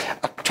 Instagrams.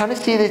 I'm trying to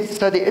see this.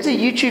 So there is a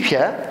YouTube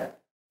here,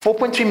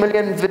 4.3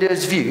 million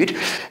videos viewed,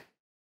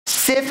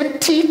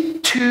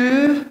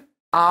 72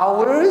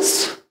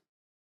 hours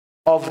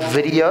of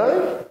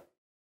video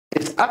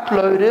is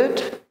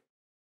uploaded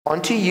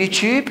onto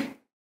YouTube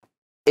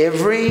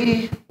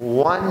every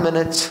 1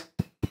 minute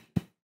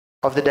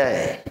of the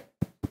day.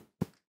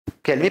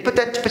 Okay, let me put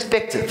that into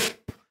perspective.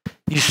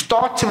 You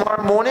start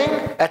tomorrow morning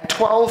at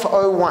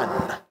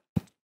 12:01.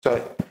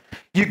 So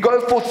you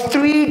go for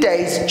 3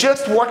 days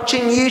just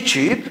watching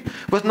YouTube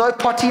with no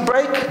potty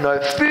break, no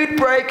food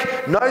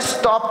break, no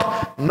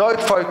stop, no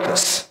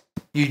focus.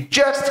 You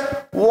just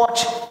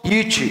watch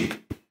YouTube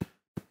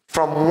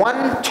from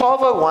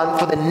 12:01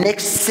 for the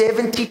next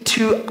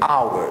 72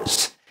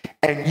 hours,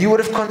 and you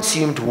would have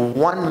consumed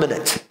 1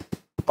 minute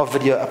of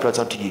video uploads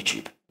onto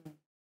YouTube.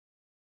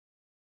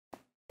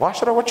 Why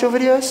should I watch your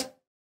videos?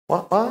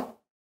 What? No,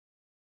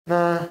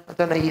 I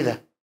don't know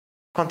either.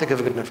 Can't think of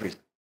a good enough reason.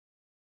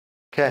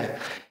 Okay.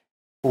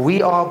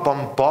 We are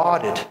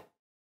bombarded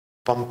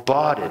by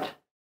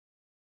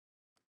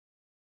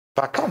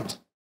comms.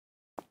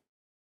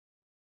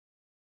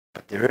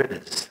 But there it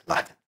is,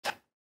 light.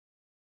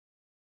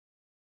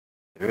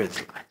 There is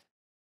light.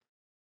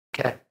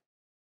 Okay.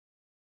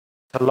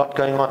 There's a lot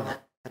going on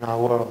in our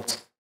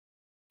world.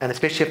 And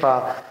especially if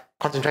our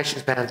concentration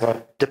spans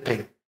are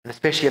dipping, and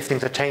especially if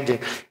things are changing,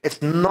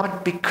 it's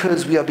not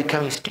because we are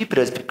becoming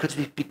stupider, it's because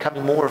we're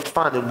becoming more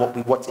refined in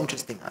what's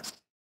interesting us.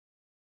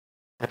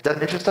 And if it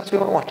doesn't interest us, we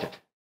won't watch it.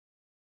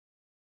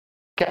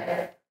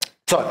 Okay.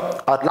 So,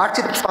 I'd like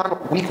to define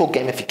what we call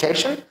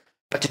gamification,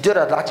 but to do it,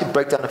 I'd like to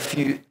break down a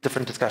few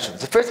different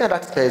discussions. The first thing I'd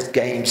like to say is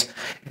games.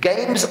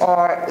 Games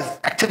are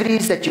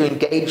activities that you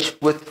engage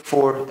with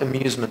for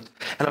amusement.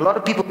 And a lot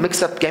of people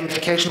mix up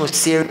gamification with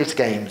serious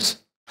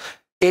games.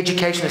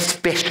 Education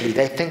especially,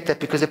 they think that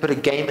because they put a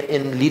game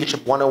in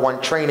Leadership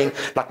 101 training,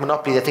 like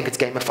Monopoly, they think it's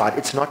gamified.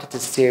 It's not, it's a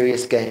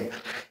serious game.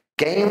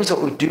 Games that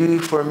we do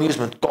for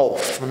amusement,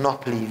 golf,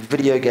 Monopoly,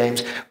 video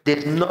games,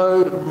 there's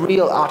no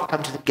real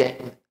outcome to the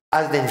game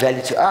other than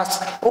value to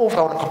us, or if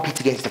I want to compete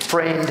against a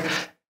friend,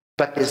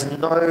 but there's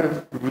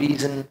no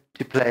reason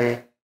to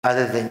play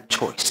other than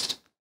choice.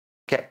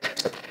 Okay,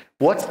 so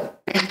what's the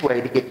best way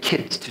to get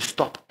kids to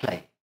stop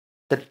playing?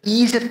 The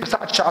easiest,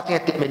 besides shouting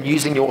at them and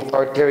using your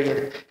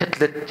authoritarian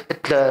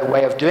Hitler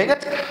way of doing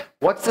it,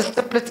 what's the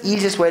simplest,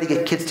 easiest way to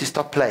get kids to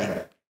stop playing?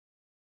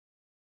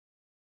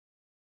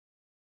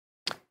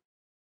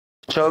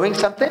 Showing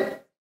something?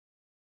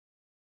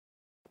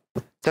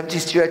 Something to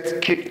stimulate the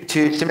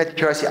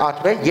curiosity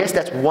out way? Yes,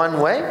 that's one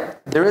way.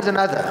 There is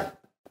another.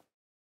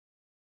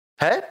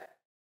 Hey?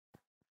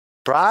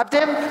 Bribe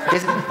them?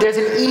 There's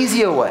an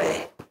easier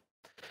way.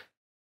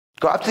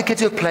 Go up to the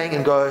kids who are playing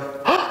and go,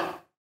 oh,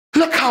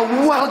 look how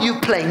well you're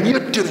playing.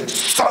 You're doing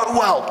so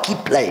well.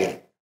 Keep playing.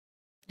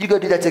 You go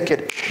do that to a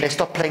kid. They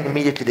stop playing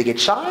immediately. They get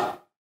shy.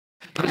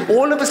 Because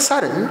all of a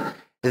sudden,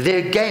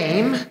 their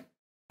game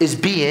is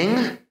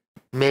being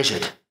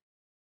measured.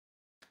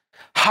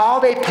 How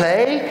they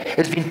play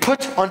has been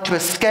put onto a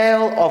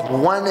scale of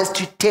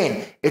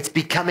 1:10. It's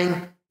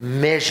becoming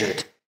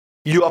measured.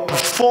 You are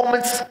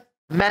performance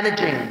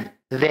managing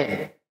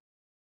them.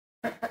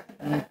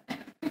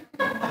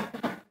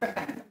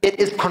 It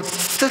is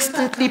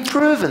consistently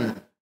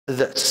proven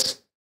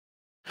this.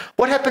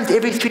 What happens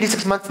every 3 to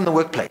 6 months in the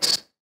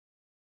workplace?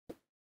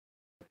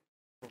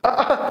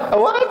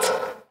 What?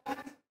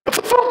 A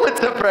performance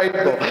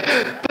appraisal.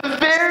 The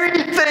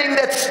very thing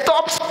that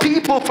stops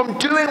people from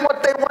doing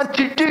what they want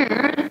to do,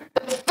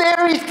 the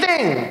very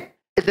thing,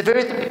 is the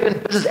very thing we do in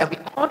business. And we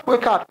can't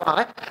work out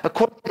why.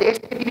 According to the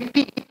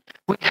SABP,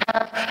 we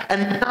have a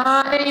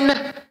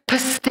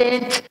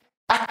 9%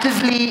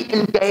 actively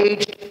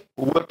engaged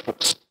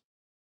workforce.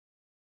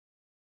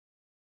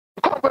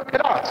 We can't work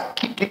it out.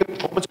 Keep doing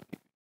performance.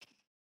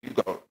 You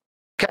go.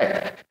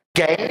 Okay.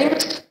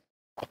 Games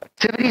are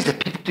activities that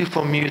people do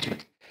for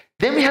amusement.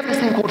 Then we have this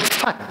thing called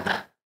fun.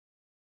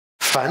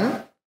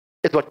 Fun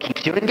is what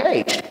keeps you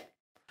engaged.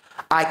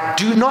 I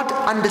do not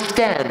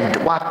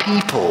understand why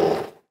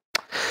people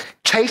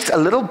chase a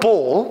little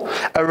ball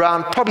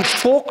around probably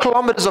 4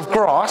 kilometers of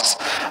grass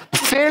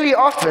fairly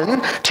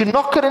often to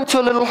knock it into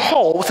a little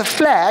hole with a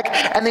flag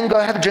and then go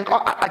have a drink.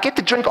 I get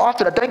the drink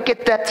after. I don't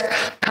get that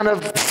kind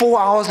of 4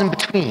 hours in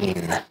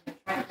between.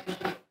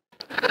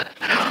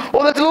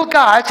 Or those little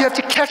guys who have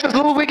to catch those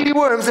little wiggly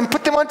worms and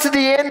put them onto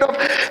the end of,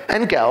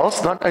 and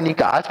girls, not only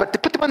guys, but they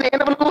put them on the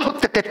end of a little hook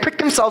that they prick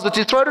themselves with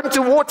to throw it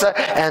into water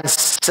and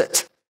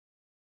sit.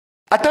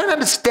 I don't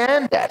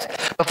understand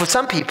that. But for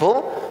some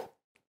people,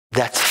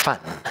 that's fun.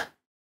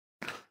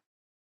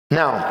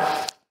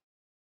 Now,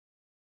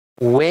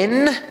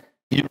 when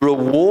you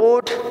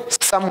reward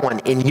someone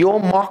in your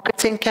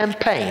marketing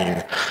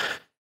campaign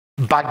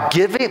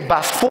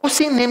by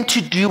forcing them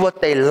to do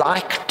what they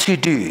like to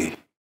do,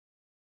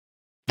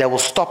 they will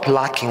stop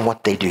liking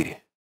what they do.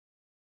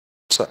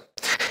 So,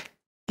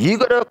 you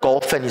go to a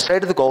golfer and you say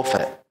to the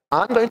golfer,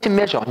 I'm going to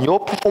measure on your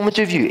performance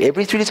review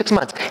every 3 to 6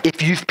 months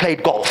if you've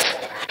played golf.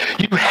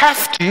 You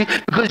have to,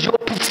 because your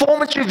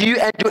performance review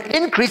and your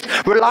increase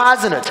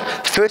relies on it.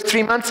 First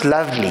 3 months,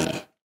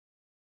 lovely.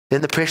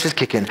 Then the pressures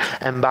kick in.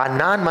 And by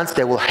 9 months,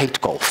 they will hate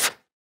golf.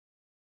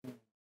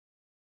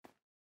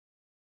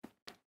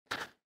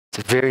 It's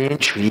a very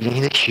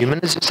intriguing, the human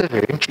is just a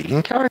very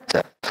intriguing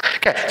character.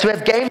 Okay, so we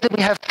have games and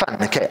we have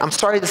fun. Okay, I'm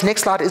sorry, this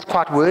next slide is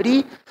quite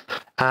wordy.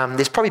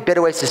 There's probably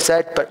better ways to say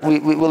it, but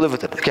we'll live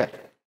with it. Okay,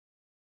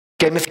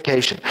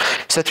 gamification.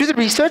 So through the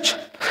research,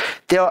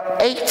 there are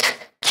 8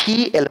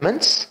 key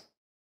elements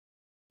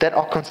that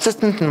are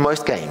consistent in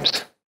most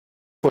games,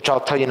 which I'll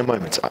tell you in a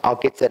moment. I'll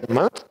get to that in a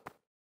moment.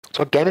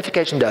 So what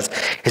gamification does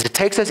is it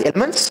takes those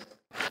elements,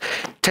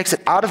 takes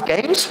it out of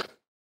games,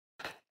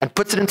 and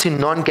puts it into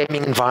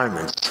non-gaming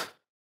environments.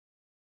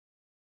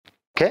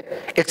 Okay?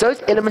 It's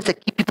those elements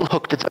that keep people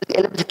hooked. It's those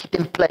elements that keep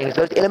them playing. It's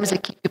those elements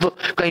that keep people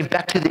going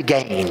back to the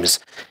games.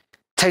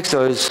 Takes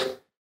those,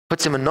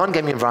 puts them in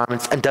non-gaming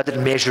environments, and does it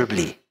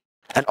measurably.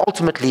 And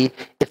ultimately,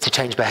 it's to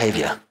change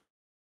behavior.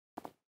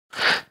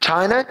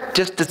 China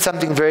just did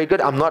something very good.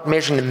 I'm not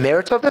measuring the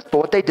merit of it, but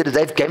what they did is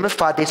they've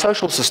gamified their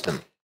social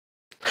system.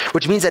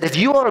 Which means that if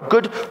you are a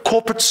good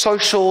corporate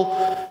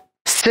social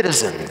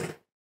citizen,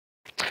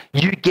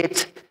 you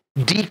get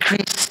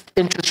decreased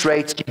interest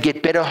rates, you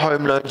get better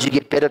home loans, you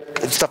get better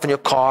stuff in your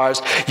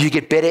cars, you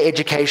get better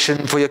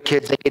education for your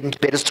kids, they get into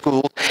better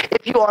schools.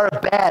 If you are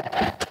a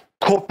bad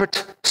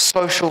corporate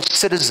social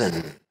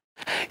citizen,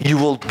 you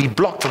will be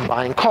blocked from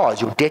buying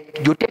cars. Your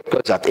debt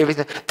goes up.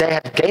 Everything. They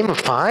have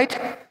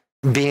gamified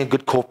being a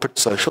good corporate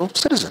social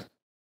citizen.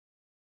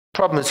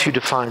 Problem is who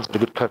defines what a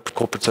good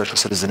corporate social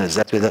citizen is.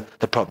 That's where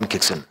the problem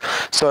kicks in.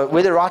 So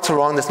whether right or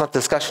wrong, that's not the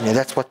discussion here.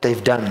 That's what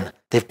they've done.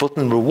 They've built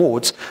in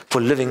rewards for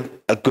living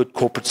a good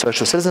corporate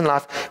social citizen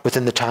life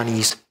within the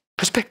Chinese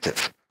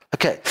perspective.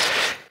 Okay.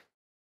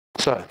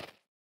 So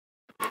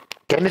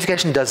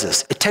gamification does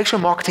this. It takes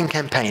your marketing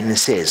campaign and it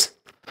says,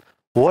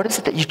 what is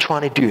it that you're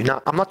trying to do?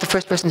 Now, I'm not the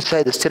first person to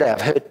say this today.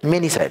 I've heard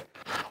many say it.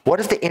 What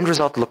does the end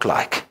result look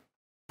like?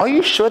 Are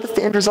you sure that's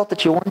the end result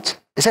that you want?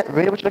 Is that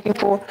really what you're looking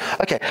for?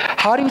 Okay,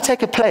 how do you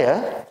take a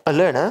player, a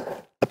learner,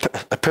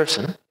 a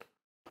person,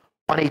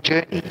 on a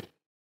journey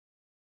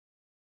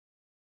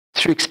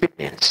through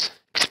experience,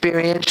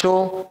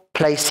 experiential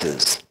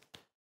places,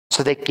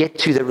 so they get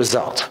to the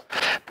result?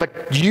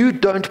 But you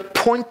don't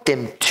point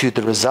them to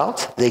the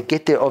result. They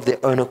get there of their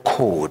own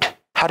accord.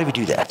 How do we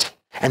do that?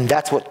 And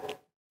that's what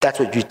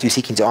you're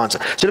seeking to answer.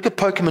 So look at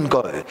Pokemon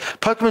Go.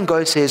 Pokemon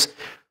Go says,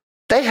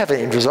 they have an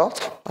end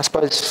result. I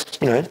suppose,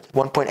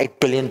 $1.8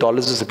 billion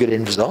is a good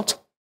end result.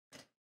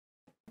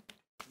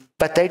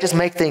 But they just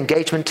make the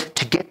engagement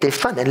to get their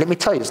fun. And let me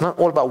tell you, it's not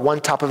all about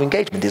one type of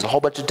engagement. There's a whole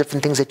bunch of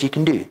different things that you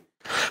can do.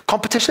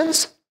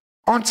 Competitions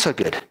aren't so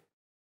good.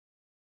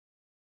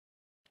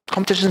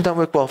 Competitions don't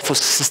work well for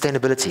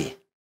sustainability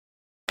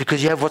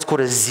because you have what's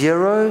called a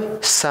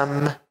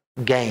zero-sum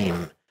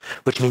game,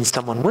 which means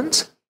someone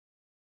wins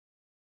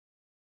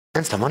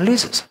and someone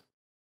loses.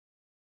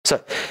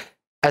 So,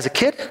 as a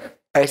kid,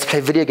 I used to play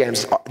video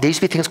games. There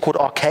used to be things called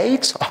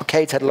arcades.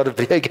 Arcades had a lot of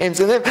video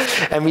games in them,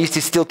 and we used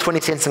to steal 20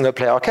 cents and go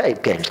play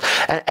arcade games.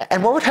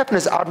 And what would happen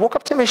is I'd walk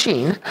up to a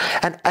machine,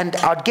 and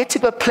I'd get to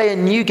go play a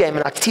new game,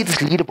 and I'd see this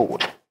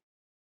leaderboard.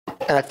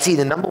 And I'd see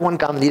the number one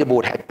guy on the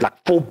leaderboard had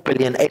like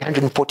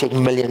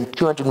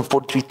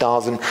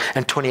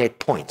 4,848,243,028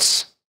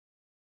 points.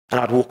 And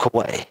I'd walk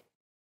away.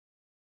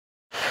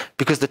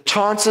 Because the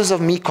chances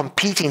of me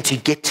competing to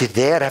get to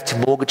there, I'd have to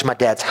mortgage my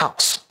dad's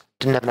house.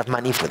 Didn't have enough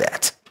money for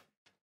that.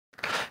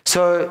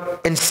 So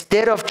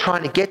instead of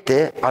trying to get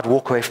there, I'd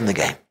walk away from the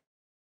game.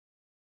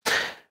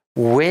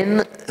 When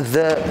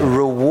the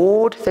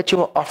reward that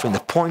you're offering, the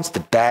points,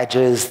 the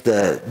badges,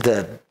 the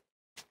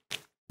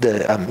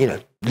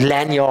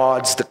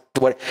lanyards,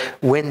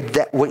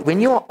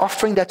 when you're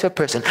offering that to a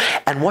person,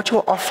 and what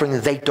you're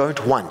offering they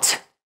don't want,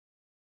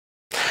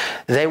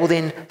 they will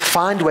then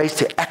find ways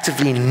to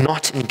actively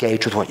not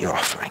engage with what you're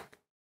offering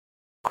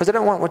because they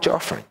don't want what you're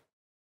offering.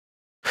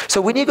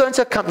 So when you go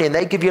into a company and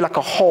they give you like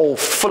a whole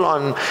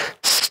full-on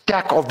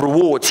stack of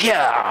rewards,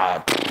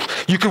 yeah,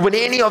 you could win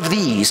any of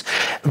these,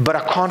 but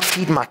I can't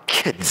feed my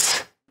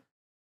kids.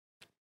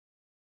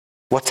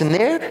 What's in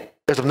there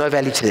is of no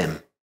value to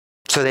them.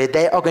 So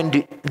they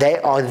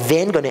are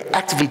then going to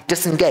actively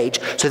disengage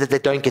so that they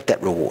don't get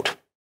that reward.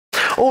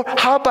 Or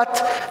how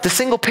about the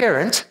single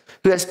parent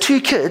who has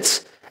 2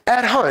 kids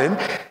at home?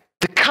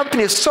 The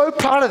company is so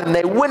proud of them,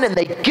 they win and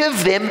they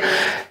give them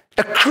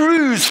a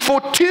cruise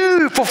for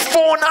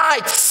 4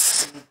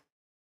 nights.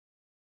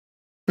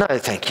 No,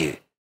 thank you.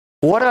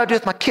 What do I do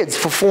with my kids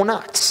for 4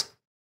 nights?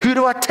 Who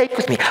do I take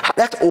with me?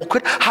 That's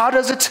awkward. How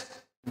does it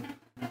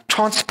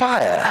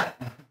transpire?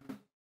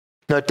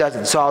 No, it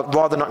doesn't. So I'd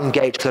rather not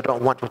engage because I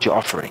don't want what you're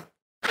offering.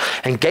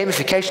 And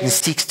gamification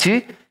seeks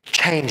to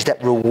change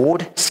that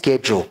reward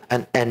schedule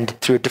and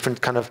through a different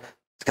kind of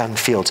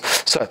fields.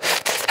 So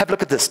have a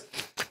look at this.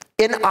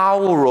 In our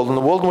world, in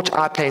the world in which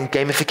I play in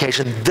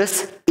gamification,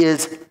 this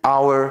is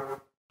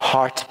our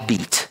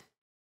heartbeat.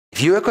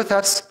 If you work with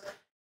us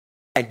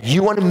and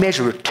you want to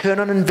measure return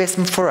on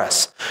investment for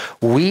us,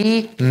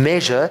 we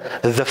measure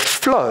the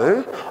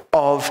flow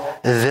of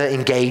the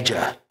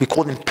engager. We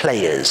call them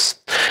players.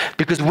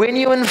 Because when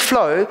you're in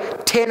flow,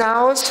 10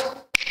 hours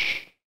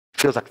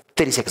feels like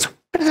 30 seconds.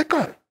 Where does that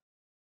go?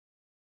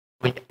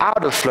 When you're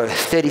out of flow,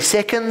 30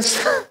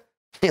 seconds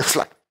feels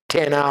like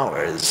 10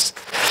 hours.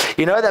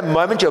 You know that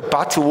moment you're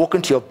about to walk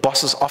into your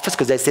boss's office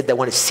because they said they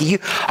want to see you?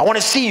 I want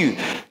to see you.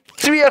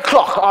 3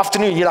 o'clock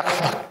afternoon. You're like,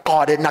 oh my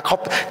God. And like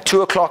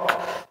 2 o'clock,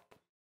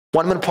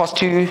 1 minute past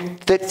 2.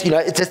 It's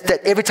just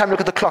that every time you look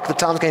at the clock, the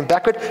time's going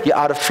backward, you're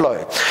out of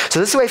flow. So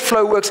this is the way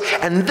flow works.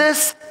 And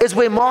this is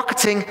where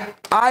marketing,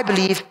 I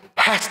believe,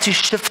 has to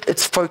shift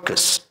its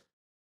focus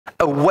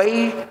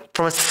away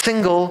from a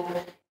single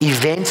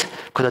event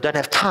because I don't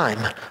have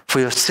time for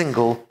your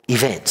single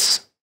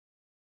events.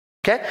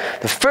 Okay?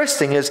 The first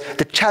thing is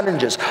the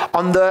challenges.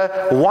 On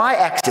the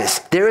y-axis,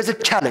 there is a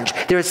challenge.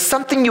 There is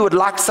something you would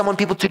like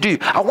people to do.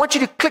 I want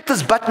you to click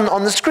this button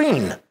on the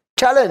screen.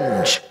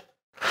 Challenge.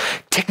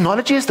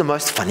 Technology is the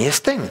most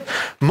funniest thing.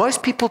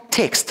 Most people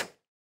text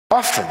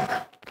often.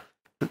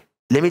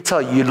 Let me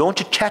tell you, you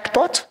launch a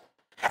chatbot,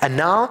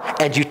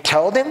 and you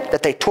tell them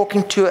that they're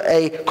talking to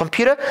a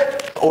computer,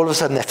 all of a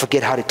sudden they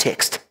forget how to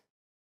text.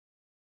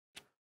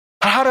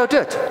 How do I do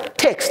it?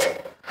 Text.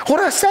 What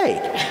do I say?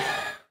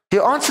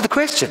 You answer the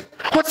question.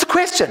 What's the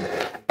question?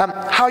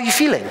 How are you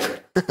feeling?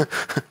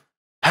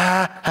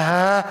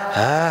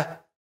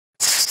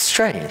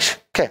 Strange.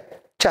 Okay,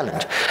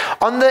 challenge.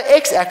 On the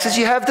x-axis,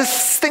 you have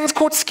this things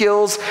called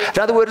skills.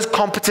 Another word is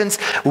competence.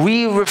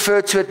 We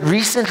refer to it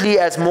recently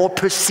as more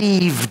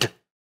perceived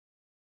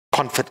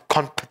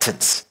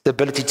competence, the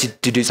ability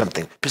to do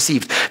something,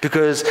 perceived.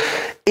 Because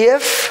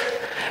if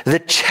the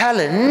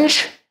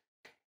challenge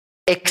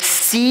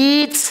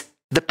exceeds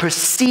the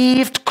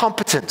perceived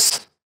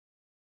competence,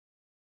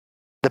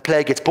 the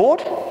player gets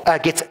bored,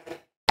 gets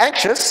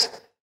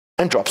anxious,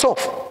 and drops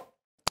off.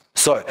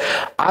 So,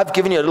 I've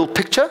given you a little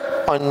picture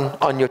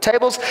on your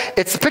tables.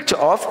 It's a picture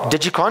of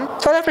Digicon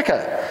South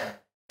Africa.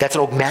 That's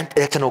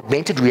an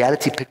augmented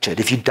reality picture.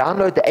 If you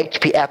download the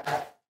HP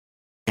app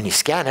and you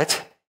scan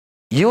it,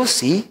 you'll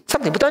see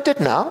something. But don't do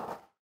it now.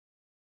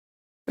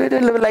 We'll do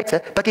it a little bit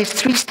later. But there's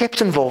 3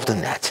 steps involved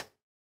in that.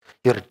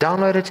 You've got to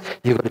download it,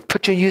 you've got to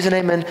put your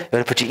username in, you've got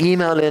to put your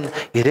email in,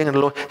 you're doing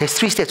it. There's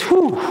 3 steps.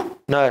 Whew.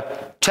 No,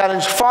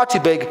 challenge far too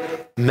big,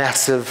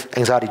 massive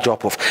anxiety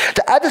drop off.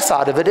 The other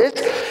side of it is,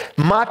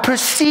 my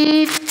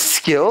perceived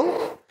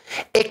skill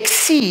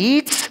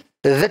exceeds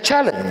the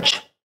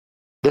challenge.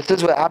 This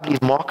is where I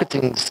believe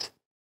marketing's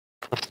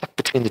stuck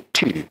between the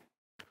two.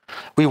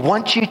 We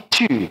want you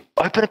to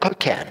open a Coke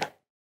can.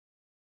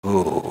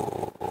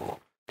 Ooh,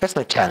 there's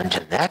no challenge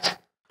in that.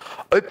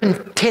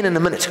 Open 10 in a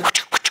minute.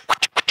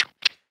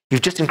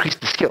 You've just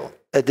increased the skill,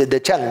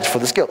 the challenge for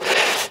the skill.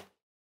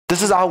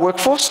 This is our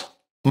workforce,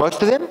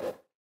 most of them.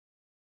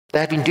 They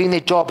have been doing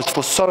their jobs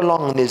for so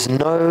long and there's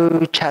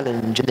no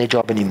challenge in their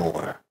job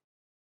anymore.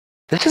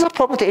 This is our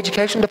problem with the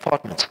education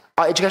department,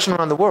 our education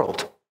around the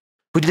world.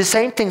 We do the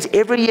same things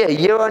every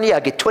year on year.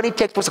 I get 20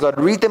 textbooks, I've got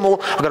to read them all,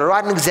 I've got to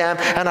write an exam,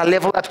 and I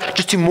level up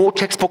just to more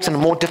textbooks and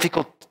more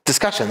difficult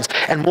discussions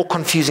and more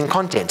confusing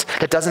content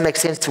that doesn't make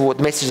sense to what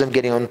messages I'm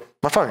getting on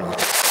my phone.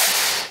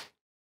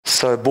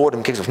 So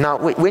boredom kicks off. Now,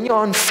 when you're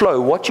on flow,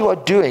 what you are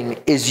doing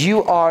is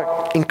you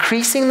are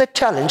increasing the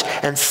challenge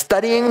and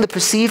studying the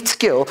perceived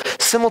skill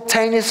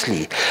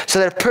simultaneously so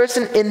that a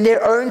person in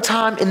their own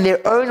time, in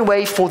their own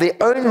way, for their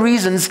own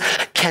reasons,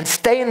 can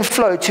stay in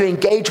flow to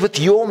engage with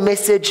your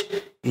message,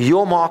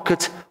 your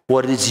market,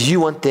 what it is you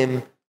want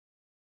them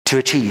to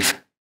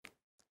achieve.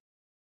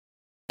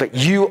 But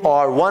you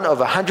are one of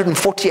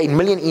 148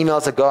 million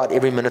emails that go out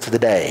every minute of the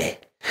day.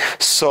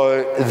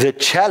 So the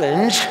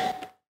challenge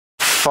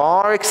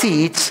far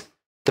exceeds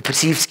the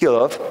perceived skill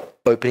of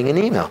opening an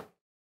email.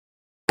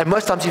 And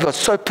most times you are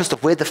so pissed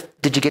off, where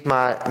did you get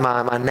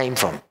my name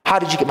from? How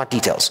did you get my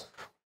details?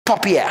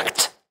 Poppy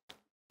act.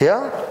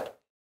 Yeah?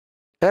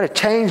 You got to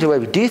change the way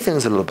we do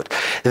things a little bit.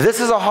 This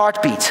is a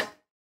heartbeat.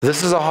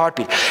 This is a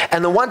heartbeat.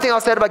 And the one thing I'll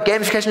say about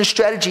gamification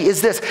strategy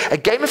is this. A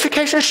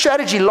gamification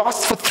strategy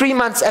lasts for 3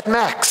 months at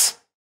max.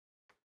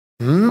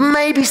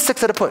 Maybe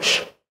 6 at a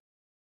push.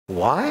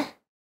 Why?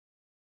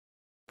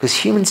 Because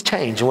humans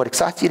change, and what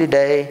excites you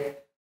today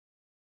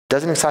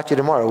doesn't excite you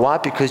tomorrow. Why?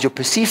 Because your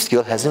perceived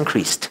skill has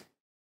increased.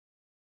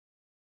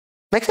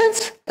 Make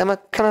sense? Am I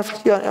kind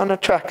of on a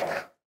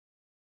track?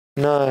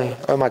 No.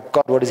 Oh my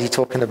God, what is he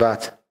talking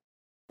about?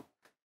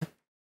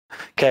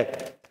 Okay,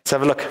 let's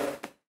have a look.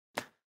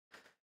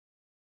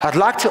 I'd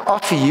like to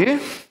offer you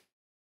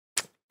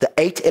the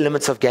 8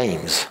 elements of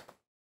games.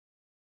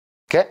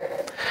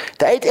 Okay?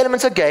 The 8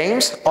 elements of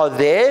games are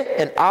there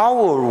in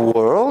our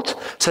world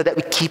so that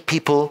we keep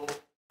people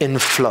in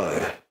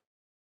flow.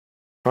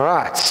 All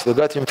right, we'll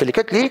go through them fairly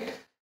quickly.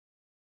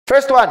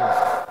 First one,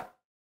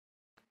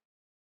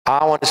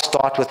 I want to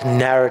start with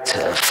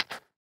narrative.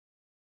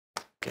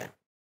 Okay.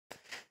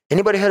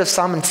 Anybody heard of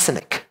Simon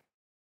Sinek?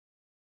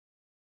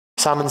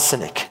 Simon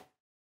Sinek.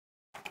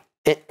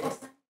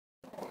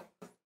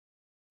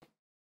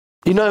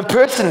 You know him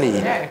personally?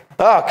 Yeah.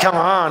 Oh, come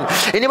on.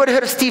 Anybody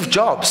heard of Steve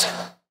Jobs?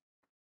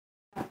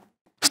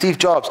 Steve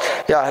Jobs.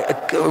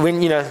 Yeah,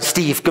 when,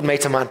 Steve, good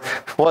mate of mine,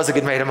 was a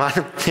good mate of mine.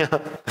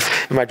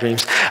 In my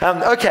dreams.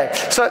 Okay,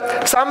 so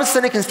Simon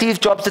Sinek and Steve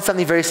Jobs did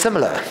something very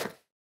similar.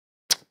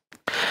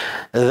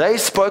 They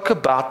spoke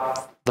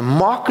about the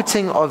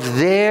marketing of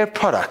their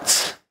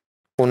products.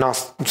 Well, now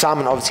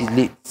Simon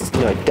obviously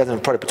doesn't have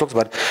a product, but talks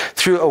about it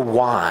through a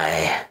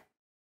why.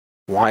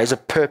 Why is a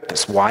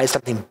purpose? Why is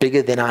something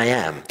bigger than I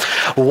am?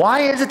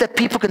 Why is it that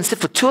people can sit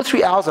for 2 or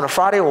 3 hours on a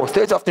Friday or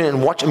Thursday afternoon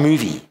and watch a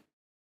movie?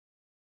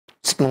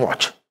 Sit and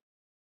watch.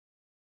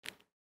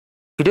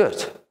 We do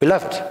it. We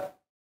love it.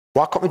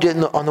 Why can't we do it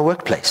on the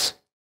workplace?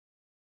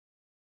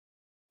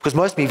 Because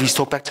most movies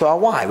talk back to our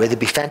why, whether it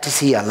be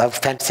fantasy, I love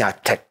fantasy,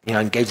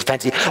 engage with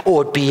fantasy,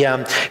 or it be,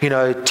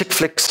 chick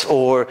flicks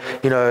or,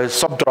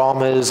 soap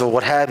dramas or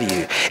what have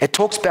you. It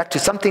talks back to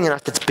something in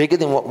us that's bigger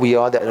than what we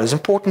are, that is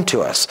important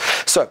to us.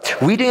 So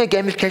we're doing a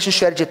gamification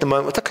strategy at the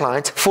moment with the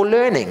client for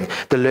learning.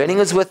 The learning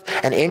is with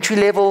an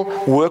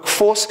entry-level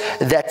workforce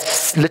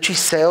that's literally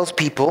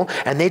salespeople,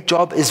 and their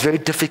job is very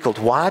difficult.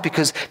 Why?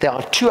 Because they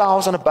are 2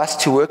 hours on a bus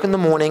to work in the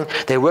morning,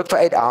 they work for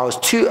 8 hours,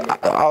 2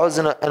 hours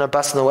in a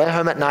bus on the way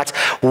home at night.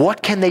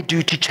 What can they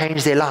do to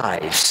change their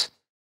lives?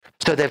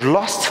 So they've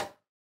lost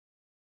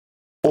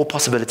all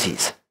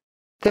possibilities.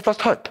 They've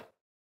lost hope.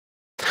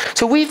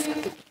 So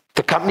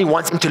the company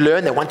wants them to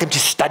learn, they want them to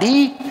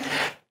study,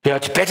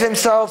 to better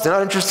themselves, they're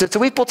not interested. So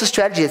we've built a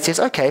strategy that says,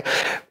 okay,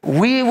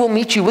 we will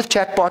meet you with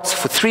chatbots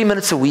for 3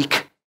 minutes a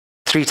week,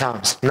 3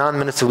 times, 9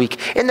 minutes a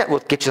week. In that, we'll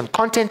get you some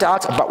content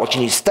out about what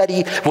you need to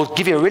study. We'll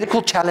give you a really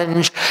cool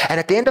challenge. And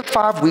at the end of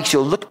 5 weeks,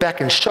 you'll look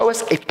back and show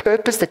us a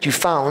purpose that you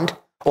found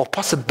or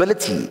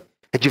possibility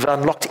that you've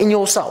unlocked in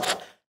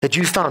yourself that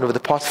you found over the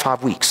past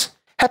 5 weeks.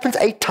 Happens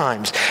 8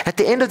 times. At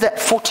the end of that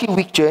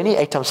 40-week journey,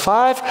 8 times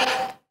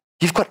 5,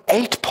 you've got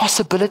 8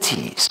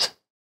 possibilities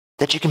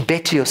that you can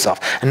bet to yourself.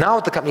 And now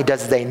what the company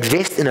does is they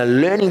invest in a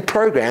learning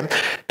program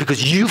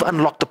because you've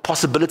unlocked the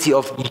possibility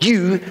of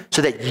you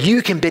so that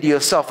you can better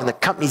yourself, and the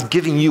company's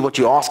giving you what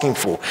you're asking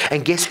for.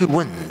 And guess who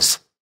wins?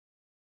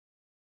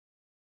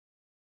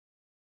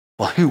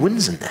 Well, who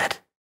wins in that?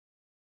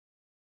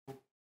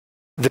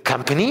 The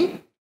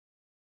company,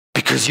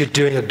 because you're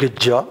doing a good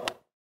job,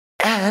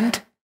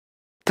 and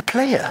the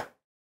player.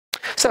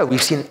 So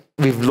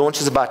we've launched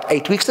this about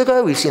 8 weeks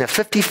ago. We've seen a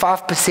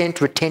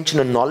 55% retention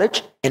of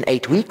knowledge in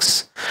 8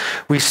 weeks.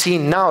 We've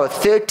seen now a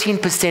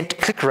 13%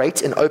 click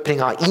rate in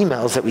opening our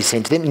emails that we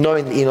send to them,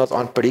 knowing the emails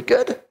aren't pretty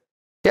good.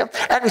 Yeah,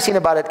 and we've seen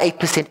about an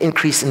 8%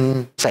 increase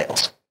in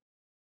sales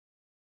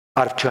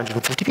out of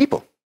 250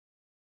 people.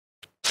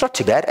 It's not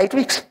too bad, 8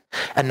 weeks.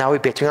 And now we're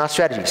bettering our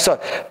strategy.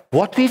 So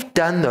what we've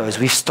done, though, is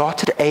we've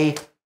started a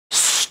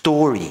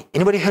story.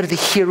 Anybody heard of the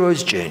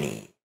hero's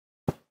journey?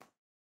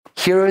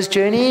 Hero's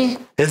journey?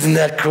 Isn't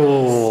that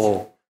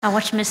cool? I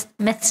watch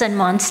Myths and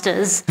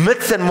Monsters.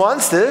 Myths and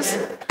Monsters?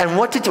 And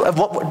what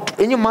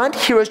in your mind,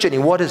 hero's journey,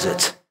 what is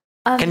it?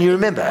 Can you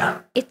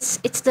remember? It's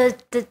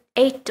the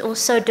 8 or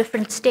so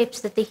different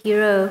steps that the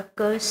hero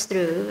goes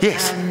through.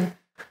 Yes.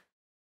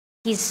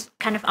 He's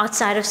kind of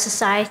outside of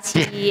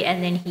society,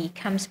 and then he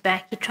comes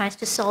back, he tries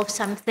to solve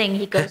something,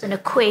 he goes on a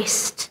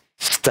quest.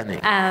 Stunning.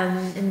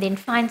 And then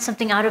finds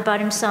something out about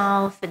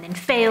himself, and then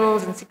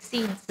fails and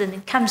succeeds, and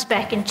then comes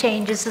back and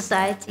changes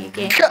society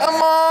again.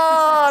 Come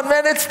on,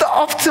 man, it's the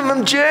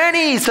optimum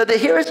journey. So the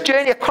hero's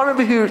journey, I can't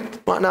remember who,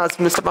 right now it's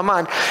messed up my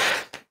mind.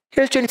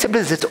 Hero's journey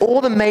simply is, it's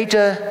all the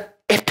major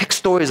epic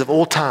stories of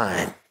all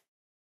time.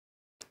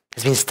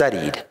 It's been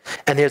studied,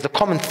 and there's a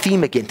common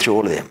theme again through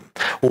all of them.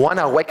 1,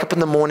 I wake up in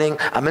the morning,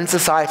 I'm in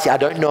society, I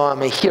don't know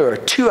I'm a hero.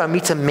 2, I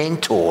meet a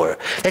mentor.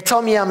 They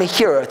tell me I'm a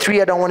hero.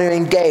 3, I don't want to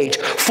engage.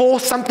 4,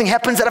 something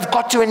happens that I've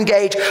got to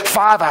engage.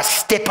 5, I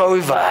step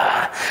over.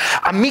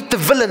 I meet the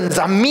villains,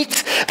 I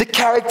meet the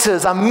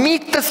characters, I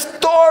meet the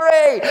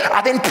story.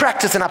 I then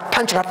practice, and I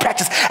punch, and I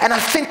practice, and I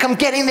think I'm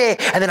getting there,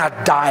 and then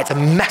I die. It's a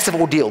massive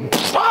ordeal.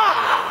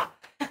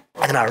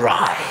 And then I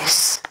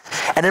rise.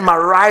 And in my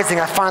rising,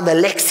 I find the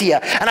Alexia,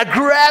 and I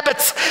grab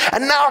it,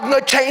 and now I'm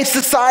going to change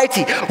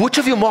society. Which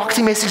of your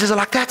marketing messages are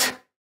like that?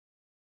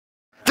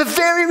 The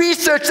very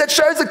research that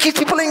shows it keeps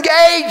people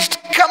engaged.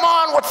 Come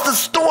on, what's the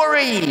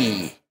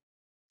story?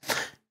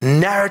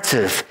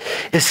 Narrative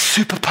is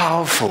super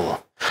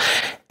powerful.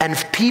 And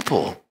if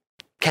people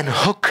can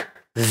hook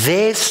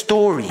their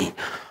story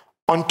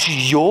onto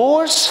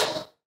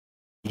yours,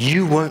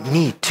 you won't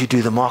need to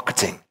do the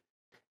marketing.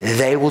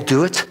 They will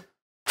do it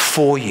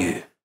for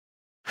you.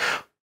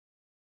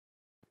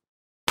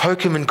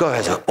 Pokemon Go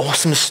has an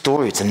awesome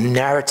story. It's a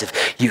narrative.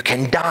 You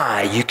can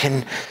die, you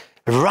can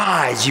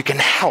rise, you can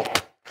help.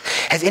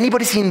 Has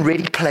anybody seen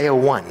Ready Player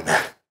One?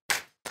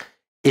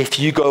 If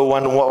you go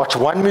watch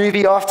one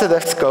movie after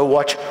this, go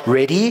watch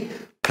Ready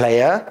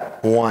Player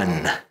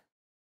One.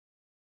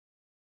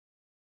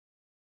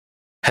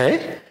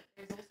 Hey?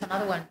 There's also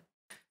another one.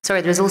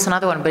 Sorry, there's also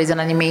another one, but it's an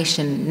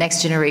animation,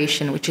 Next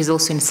Generation, which is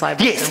also in Cyber.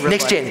 Yes,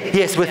 Next Gen.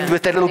 Yes,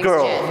 with that little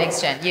girl.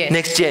 Next Gen, yes.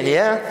 Next Gen,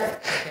 yeah?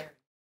 Okay.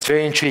 It's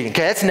very intriguing.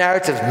 Okay, that's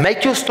narrative.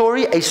 Make your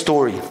story a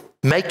story.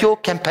 Make your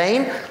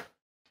campaign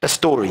a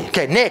story.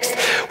 Okay, next,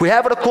 we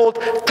have what are called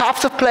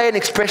types of play and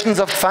expressions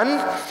of fun.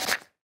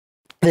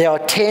 There are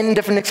 10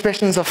 different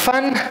expressions of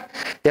fun.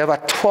 There are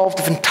about 12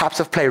 different types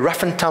of play.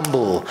 Rough and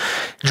tumble,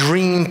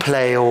 dream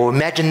play or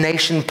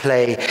imagination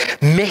play,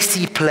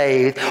 messy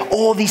play,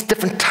 all these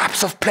different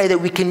types of play that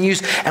we can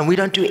use, and we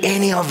don't do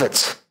any of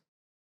it.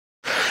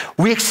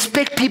 We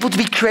expect people to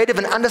be creative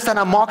and understand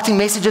our marketing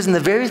messages, and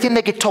the very thing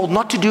they get told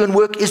not to do in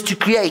work is to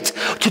create,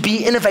 to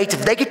be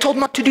innovative. They get told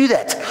not to do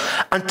that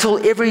until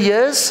every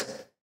year's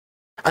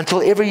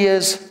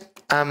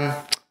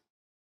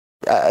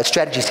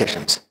strategy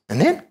sessions. And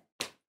then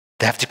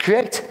they have to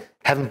create.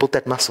 Haven't built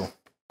that muscle.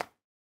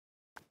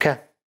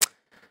 Okay.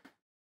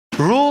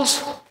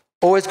 Rules,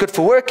 always good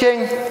for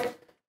working.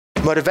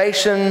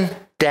 Motivation,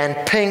 Dan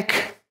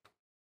Pink.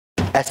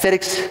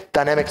 Aesthetics,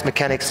 dynamics,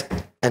 mechanics,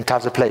 and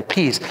types of play.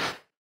 Please.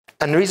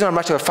 And the reason I'm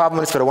rushing over 5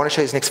 minutes, but I want to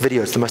show you this next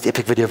video. It's the most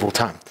epic video of all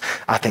time,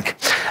 I think.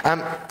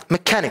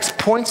 Mechanics,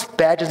 points,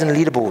 badges, and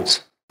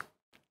leaderboards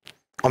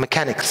are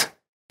mechanics.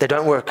 They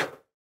don't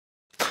work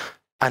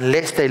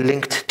unless they're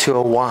linked to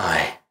a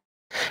why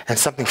and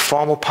something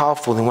far more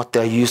powerful than what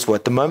they're used for.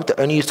 At the moment, they're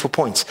only used for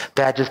points,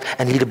 badges,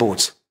 and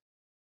leaderboards.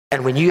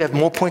 And when you have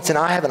more points than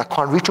I have and I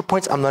can't reach your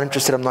points, I'm not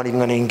interested. I'm not even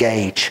going to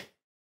engage.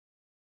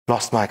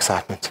 Lost my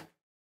excitement.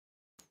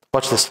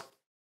 Watch this.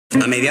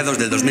 A mediados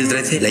del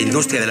 2013, la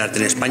industria del arte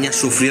en España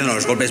sufrió uno de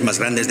los golpes más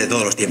grandes de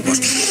todos los tiempos.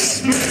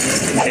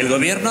 El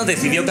gobierno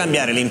decidió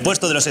cambiar el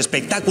impuesto de los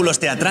espectáculos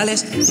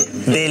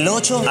teatrales del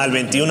 8 al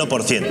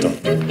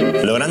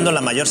 21%, logrando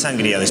la mayor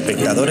sangría de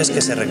espectadores que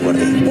se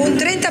recuerde. Un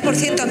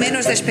 30%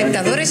 menos de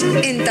espectadores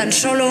en tan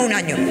solo un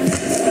año.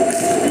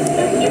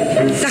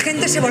 La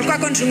gente se volcó a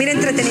consumir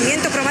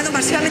entretenimiento probando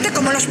masivamente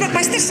como los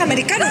blockbusters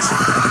americanos.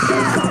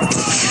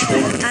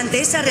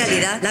 Ante esa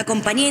realidad, la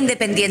compañía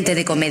independiente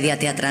de comedia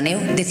Teatraneo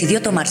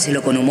decidió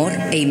tomárselo con humor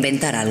e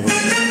inventar algo.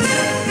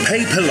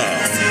 Pay per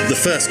laugh, the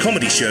first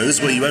comedy shows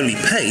where you only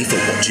pay for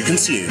what you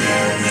consume.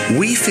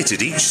 We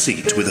fitted each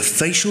seat with a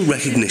facial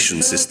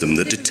recognition system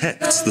that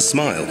detects the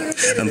smile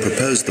and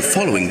proposed the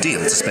following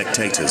deal to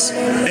spectators.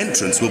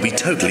 Entrance will be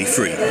totally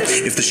free.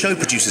 If the show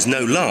produces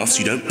no laughs,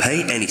 you don't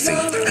pay anything.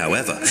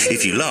 However,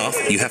 if you laugh,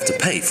 you have to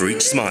pay for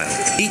each smile.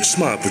 Each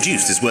smile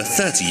produced is worth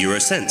 30 euro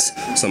cents,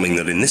 something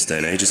that in this day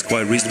and age is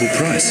quite a reasonable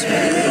price.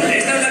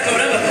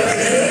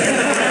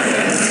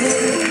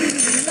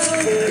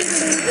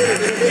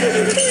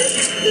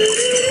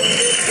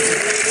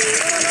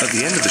 At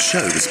the end of the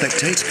show, the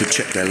spectator could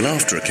check their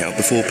laughter account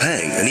before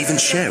paying and even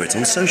share it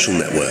on social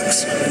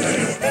networks.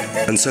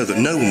 And so that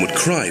no one would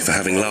cry for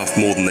having laughed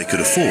more than they could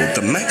afford,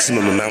 the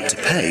maximum amount to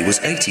pay was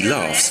 80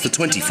 laughs for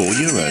 24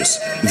 euros.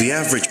 The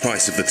average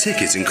price of the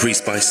ticket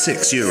increased by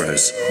 6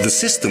 euros. The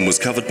system was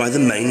covered by the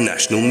main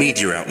national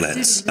media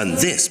outlets, and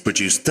this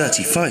produced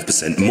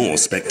 35% more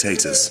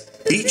spectators.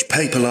 Each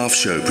pay-per-laugh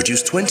show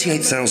produced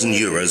 28,000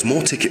 euros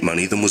more ticket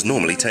money than was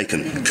normally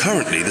taken.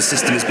 Currently, the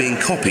system is being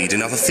copied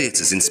in other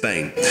theatres in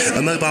Spain.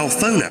 A mobile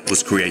phone app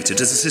was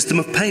created as a system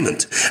of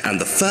payment, and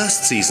the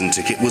first season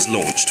ticket was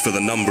launched for the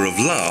number of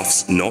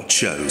laughs, not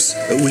shows.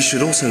 We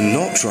should also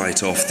not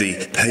write off the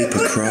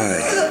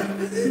pay-per-cry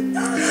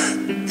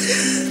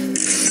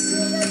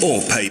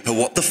or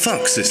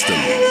pay-per-what-the-fuck system.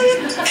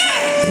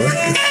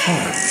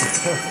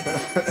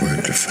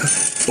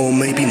 Or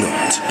maybe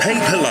not. Pay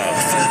per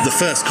laugh, the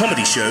first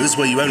comedy shows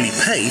where you only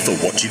pay for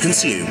what you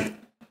consume.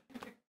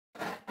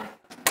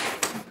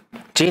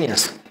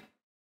 Genius.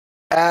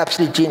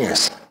 Absolute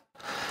genius.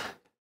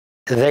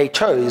 They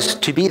chose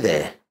to be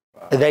there.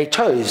 They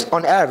chose,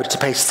 on average, to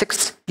pay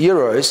 6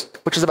 euros,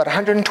 which is about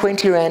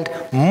 120 rand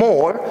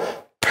more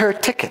per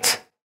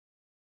ticket.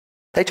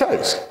 They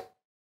chose.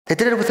 They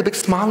did it with a big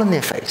smile on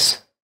their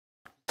face.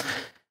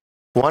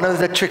 One of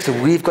the tricks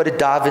that we've got to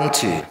dive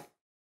into.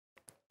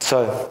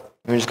 So,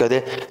 let me just go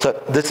there.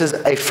 So, this is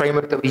a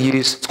framework that we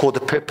use. It's called the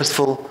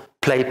Purposeful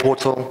Play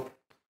Portal.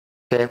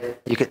 Okay,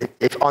 you can,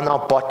 if on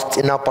our bot, it's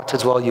in our bot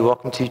as well. You're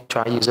welcome to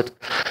try and use it.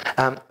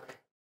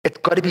 It's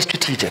got to be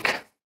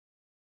strategic.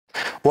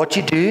 What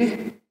you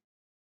do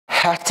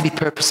has to be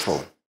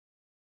purposeful.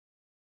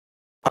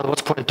 Otherwise,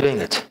 what's the point of doing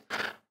it?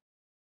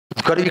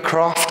 You've got to be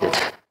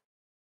crafted.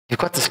 You've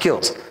got the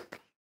skills.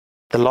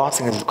 The last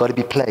thing is it's got to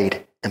be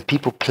played. And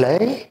people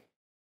play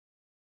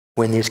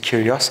when there's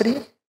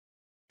curiosity.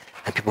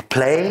 And people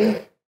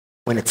play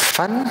when it's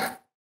fun.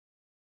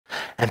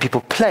 And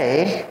people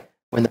play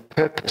when the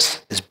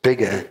purpose is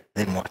bigger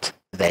than what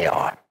they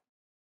are.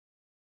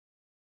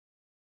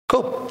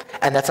 Cool.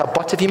 And that's our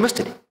bot if you missed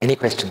it. Any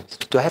questions?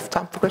 Do I have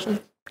time for questions?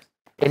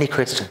 Any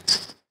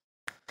questions?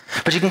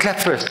 But you can clap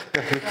first.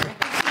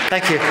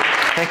 Thank you.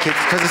 Thank you.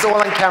 Because it's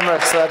all on camera,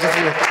 so I just...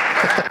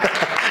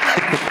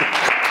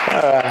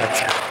 All right.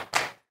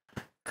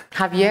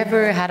 Have you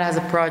ever had as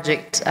a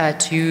project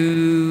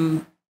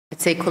to,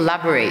 let's say,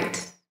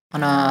 collaborate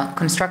on a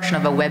construction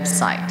of a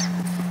website,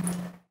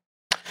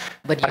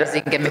 but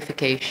using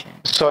gamification?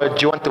 So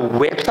do you want the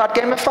website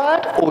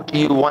gamified, or do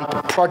you want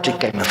the project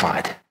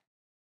gamified?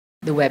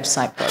 The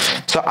website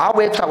project. So our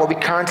website, what we're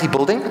currently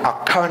building,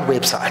 our current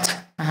website,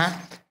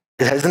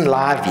 it isn't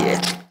live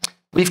yet.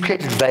 We've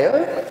created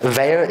Veo.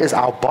 Veo is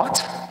our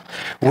bot.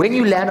 When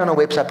you land on a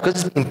website,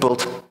 because it's been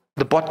built,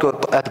 the bot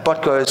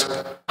goes,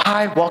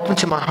 "Hi, welcome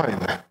to my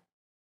home."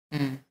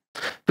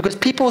 Because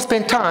people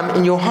spend time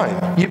in your home.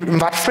 You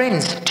invite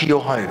friends to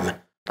your home,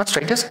 not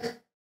strangers.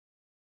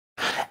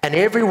 And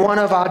every one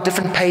of our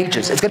different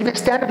pages, it's going to be a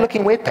standard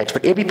looking web page,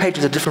 but every page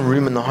is a different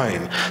room in the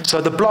home.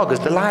 So the blog is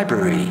the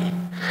library.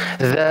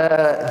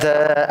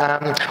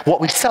 What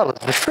we sell is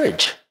the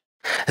fridge.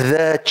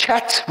 The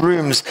chat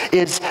rooms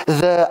is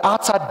the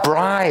outside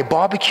braai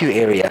barbecue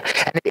area.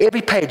 And at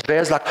every page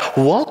there's like,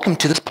 "Welcome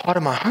to this part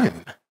of my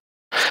home."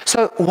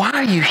 So why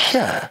are you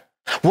here?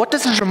 What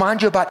does this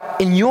remind you about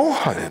in your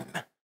home?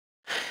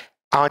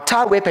 Our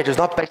entire web page is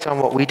not based on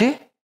what we do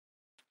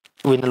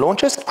when it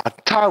launches. Our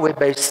entire web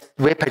page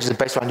is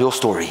based on your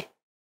story.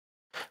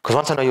 Because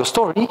once I know your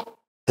story,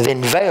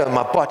 then Veo,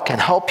 my bot, can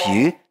help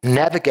you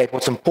navigate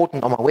what's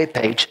important on my web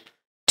page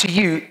to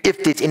you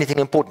if there's anything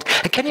important.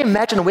 And can you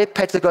imagine a web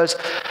page that goes,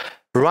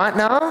 right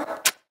now,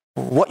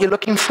 what you're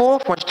looking for,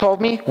 what you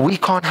told me, we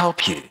can't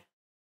help you.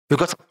 We've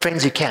got some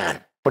friends who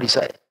can. What do you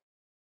say?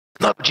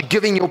 No, but you're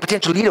giving your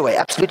potential lead away.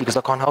 Absolutely, because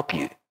I can't help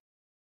you.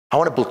 I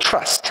want to build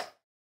trust.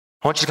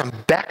 I want you to come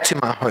back to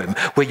my home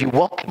where you're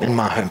welcome in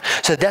my home.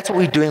 So that's what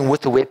we're doing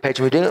with the web page.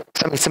 We're doing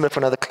something similar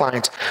for another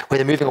client where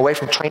they're moving away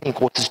from training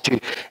courses to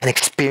an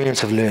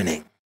experience of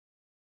learning.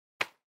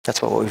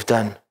 That's what we've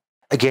done.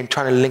 Again,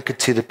 trying to link it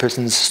to the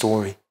person's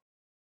story.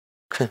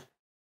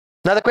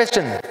 Another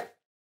question.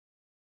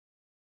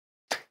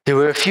 There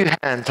were a few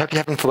hands. Hope you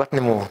haven't forgotten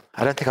them all.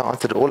 I don't think I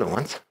answered it all at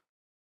once.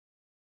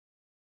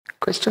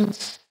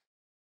 Questions?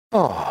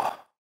 Oh.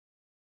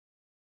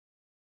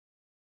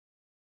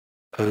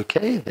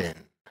 Okay then.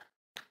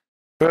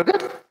 Very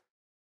good.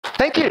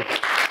 Thank you.